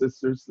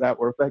ancestors that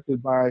were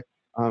affected by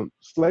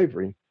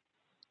slavery.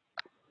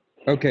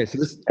 Okay, so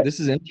this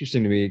is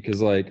interesting to me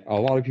because like a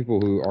lot of people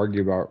who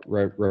argue about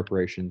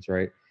reparations,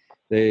 right?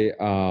 They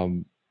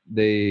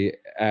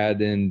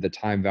add in the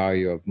time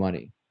value of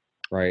money,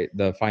 right?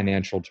 The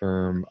financial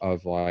term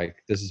of like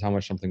this is how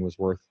much something was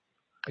worth,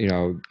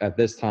 at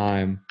this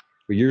time.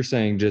 But you're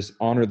saying just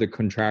honor the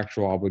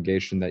contractual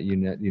obligation that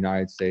the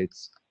United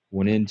States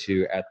went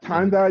into at the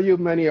time value of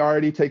money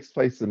already takes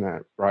place in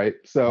that, right?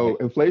 So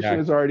inflation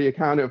is already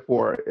accounted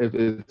for if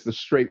it's a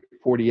straight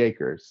 40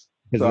 acres.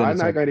 So I'm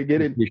not going to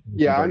get it.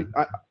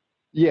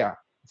 Yeah.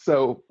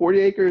 So 40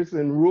 acres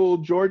in rural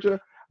Georgia,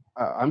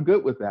 I'm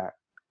good with that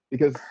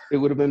because it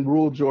would have been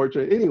rural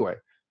Georgia anyway.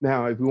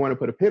 Now, if we want to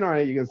put a pin on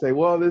it, you can say,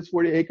 well, this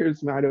 40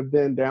 acres might have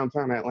been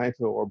downtown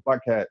Atlanta or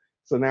Buckhead.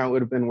 So now it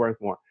would have been worth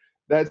more.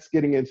 That's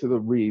getting into the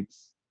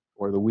weeds.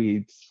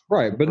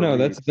 Right. But no,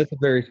 that's a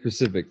very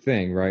specific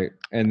thing. Right.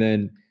 And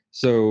then,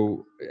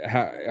 so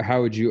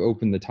how would you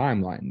open the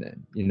timeline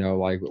then?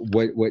 Like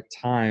what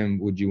time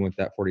would you want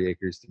that 40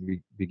 acres to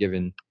be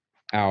given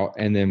out?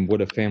 And then would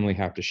a family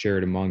have to share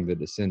it among the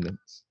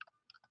descendants?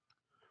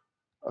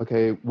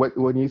 Okay.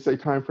 When you say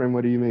time frame,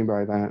 what do you mean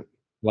by that?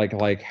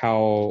 Like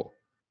how,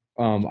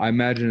 I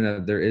imagine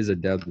that there is a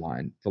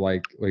deadline for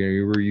like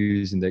you were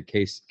using the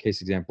case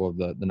example of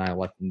the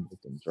 9/11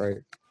 victims, right?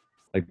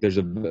 Like there's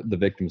the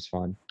victims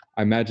fund.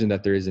 I imagine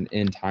that there is an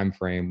end time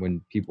frame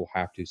when people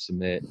have to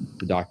submit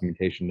the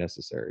documentation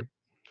necessary.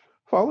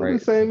 Follow the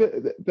Right.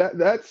 same.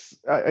 That's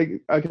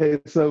okay.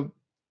 So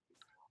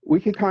we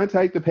can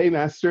contact the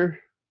paymaster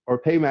or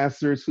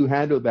paymasters who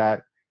handle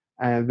that,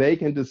 and they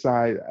can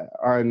decide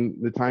on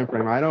the time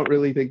frame. I don't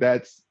really think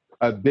that's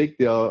a big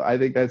deal. I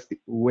think that's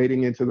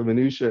wading into the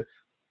minutia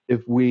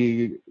if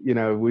we,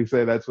 we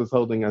say that's what's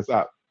holding us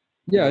up.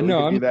 Yeah, We no,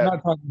 could I'm do that.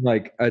 not talking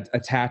like a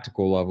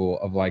tactical level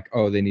of like,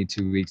 oh, they need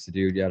 2 weeks to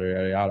do yada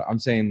yada yada. I'm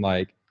saying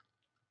like,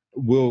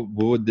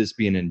 would this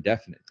be an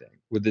indefinite thing?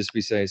 Would this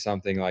be say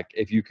something like,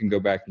 if you can go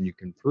back and you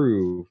can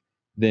prove,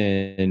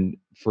 then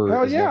for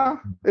Hell as long yeah,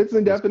 it's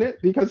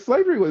indefinite because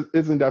slavery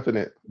is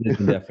indefinite. it's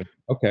indefinite.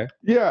 Okay.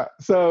 Yeah.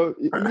 So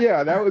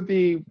yeah, that would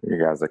be You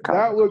guys are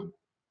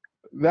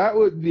that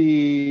would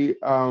be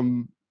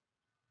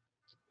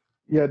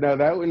yeah, no,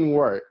 that wouldn't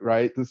work,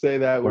 right? To say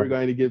that we're Right.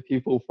 going to give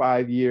people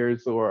 5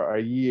 years or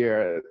a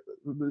year.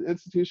 The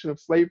institution of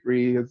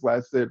slavery has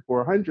lasted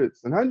for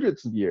hundreds and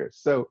hundreds of years.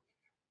 So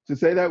to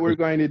say that we're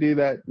going to do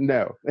that,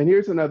 no. And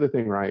here's another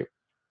thing, right?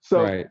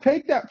 So Right.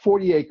 take that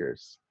 40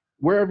 acres,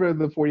 wherever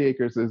the 40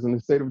 acres is in the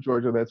state of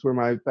Georgia. That's where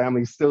my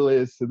family still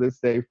is to this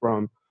day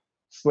from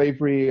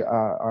slavery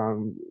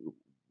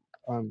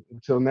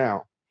until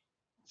now.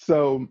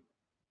 So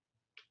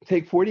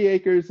take 40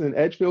 acres in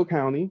Edgefield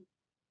County.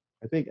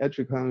 I think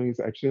Edgefield County is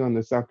actually on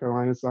the South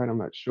Carolina side. I'm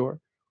not sure.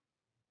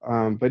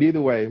 But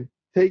either way,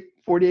 take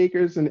 40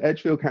 acres in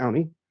Edgefield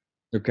County.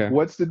 Okay.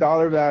 What's the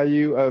dollar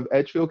value of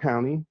Edgefield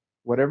County?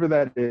 Whatever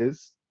that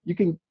is, you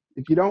can.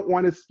 If you don't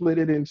want to split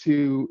it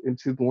into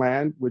the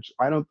land, which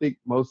I don't think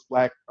most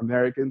Black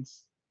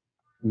Americans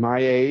my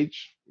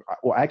age,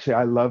 well, actually,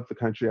 I love the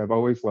country. I've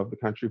always loved the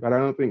country, but I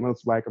don't think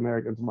most Black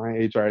Americans my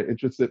age are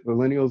interested.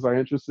 Millennials are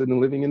interested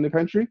in living in the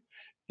country.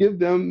 Give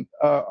them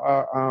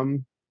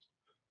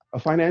a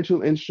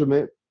financial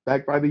instrument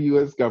backed by the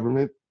U.S.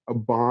 government, a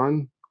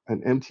bond,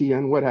 an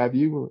MTN, what have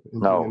you.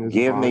 No, MTN is a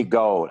give me bond.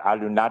 gold. I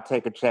do not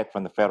take a check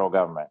from the federal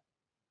government.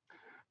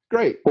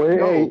 Great. Well, hey,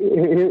 Gold.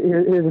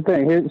 here's the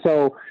thing.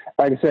 So,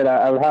 like I said,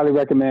 I would highly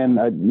recommend,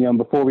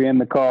 before we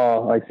end the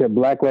call, like I said,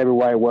 Black Labor,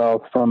 White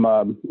Wealth from,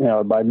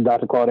 by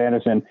Dr. Claude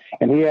Anderson.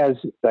 And he has,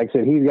 like I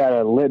said, he's got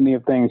a litany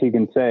of things he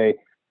can say.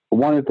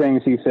 One of the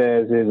things he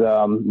says is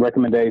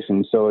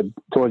recommendations. So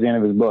towards the end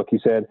of his book, he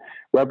said,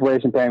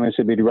 reparation payments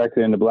should be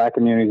directed into Black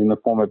communities in the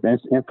form of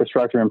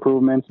infrastructure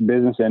improvements,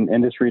 business and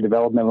industry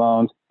development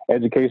loans,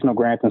 educational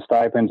grants and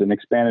stipends, and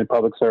expanded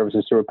public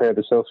services to repair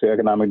the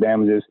socioeconomic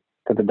damages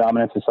that the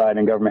dominant society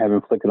and government have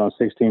inflicted on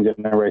 16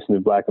 generations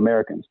of Black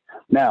Americans.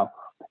 Now,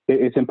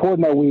 it's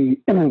important that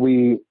we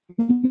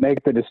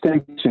make the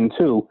distinction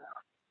too.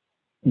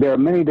 There are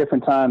many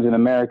different times in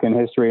American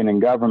history and in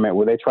government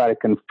where they try to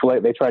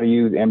conflate, they try to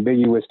use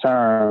ambiguous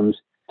terms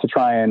to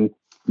try and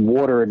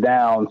water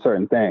down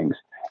certain things.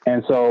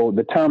 And so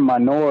the term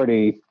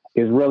minority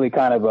is really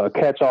kind of a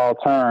catch-all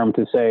term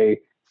to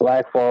say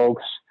Black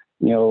folks,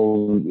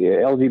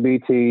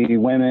 LGBT,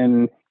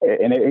 women,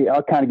 and it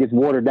all kind of gets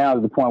watered down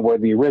to the point where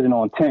the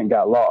original intent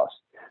got lost.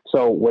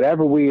 So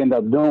whatever we end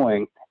up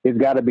doing, it's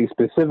got to be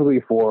specifically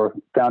for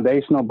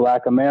foundational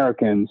Black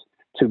Americans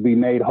to be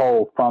made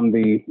whole from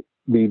the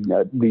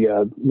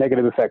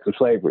negative effects of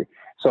slavery.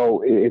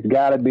 So it's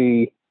got to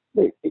be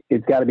clear.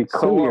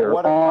 So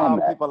what on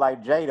about people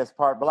like Jay that's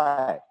part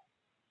Black?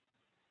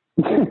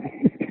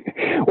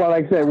 Well,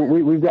 like I said,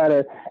 we've got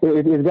to.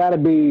 It's got to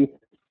be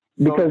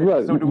because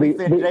look. So do we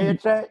send Jay a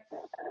check?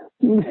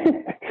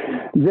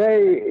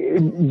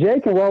 Jay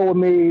can roll with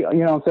me.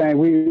 You know what I'm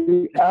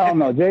saying? I don't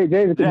know.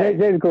 Jay's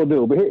a cool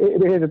dude. But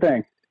here's the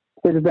thing.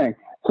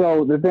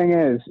 So the thing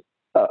is,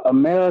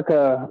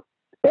 America.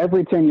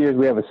 Every 10 years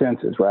we have a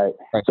census, right?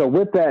 So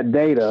with that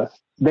data,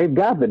 they've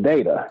got the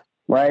data,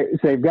 right?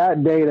 So they've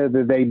got data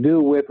that they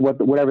do with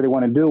whatever they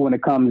want to do when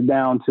it comes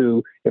down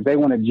to if they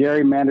want to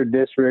gerrymander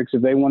districts,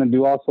 if they want to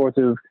do all sorts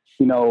of,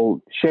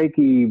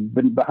 shaky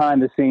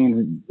behind the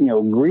scenes,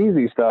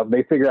 greasy stuff,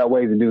 they figure out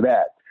ways to do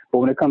that. But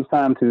when it comes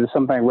time to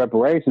something like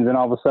reparations, and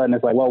all of a sudden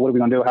it's like, well, what are we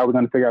going to do? How are we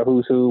going to figure out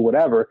who's who,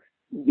 whatever?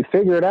 You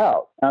figure it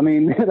out. I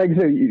mean, like I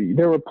said,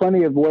 there were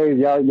plenty of ways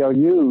y'all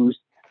used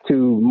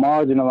to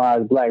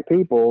marginalize Black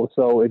people,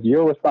 so it's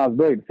your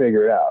responsibility to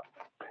figure it out.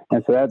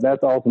 And so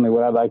that's ultimately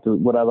what I'd like to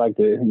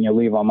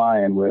leave on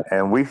my end with.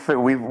 And we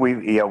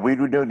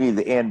do need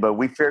the end, but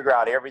we figure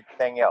out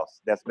everything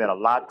else. That's been a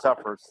lot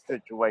tougher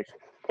situation.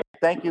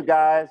 Thank you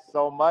guys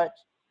so much.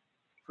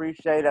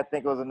 Appreciate it. I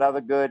think it was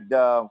another good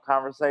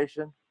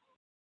conversation.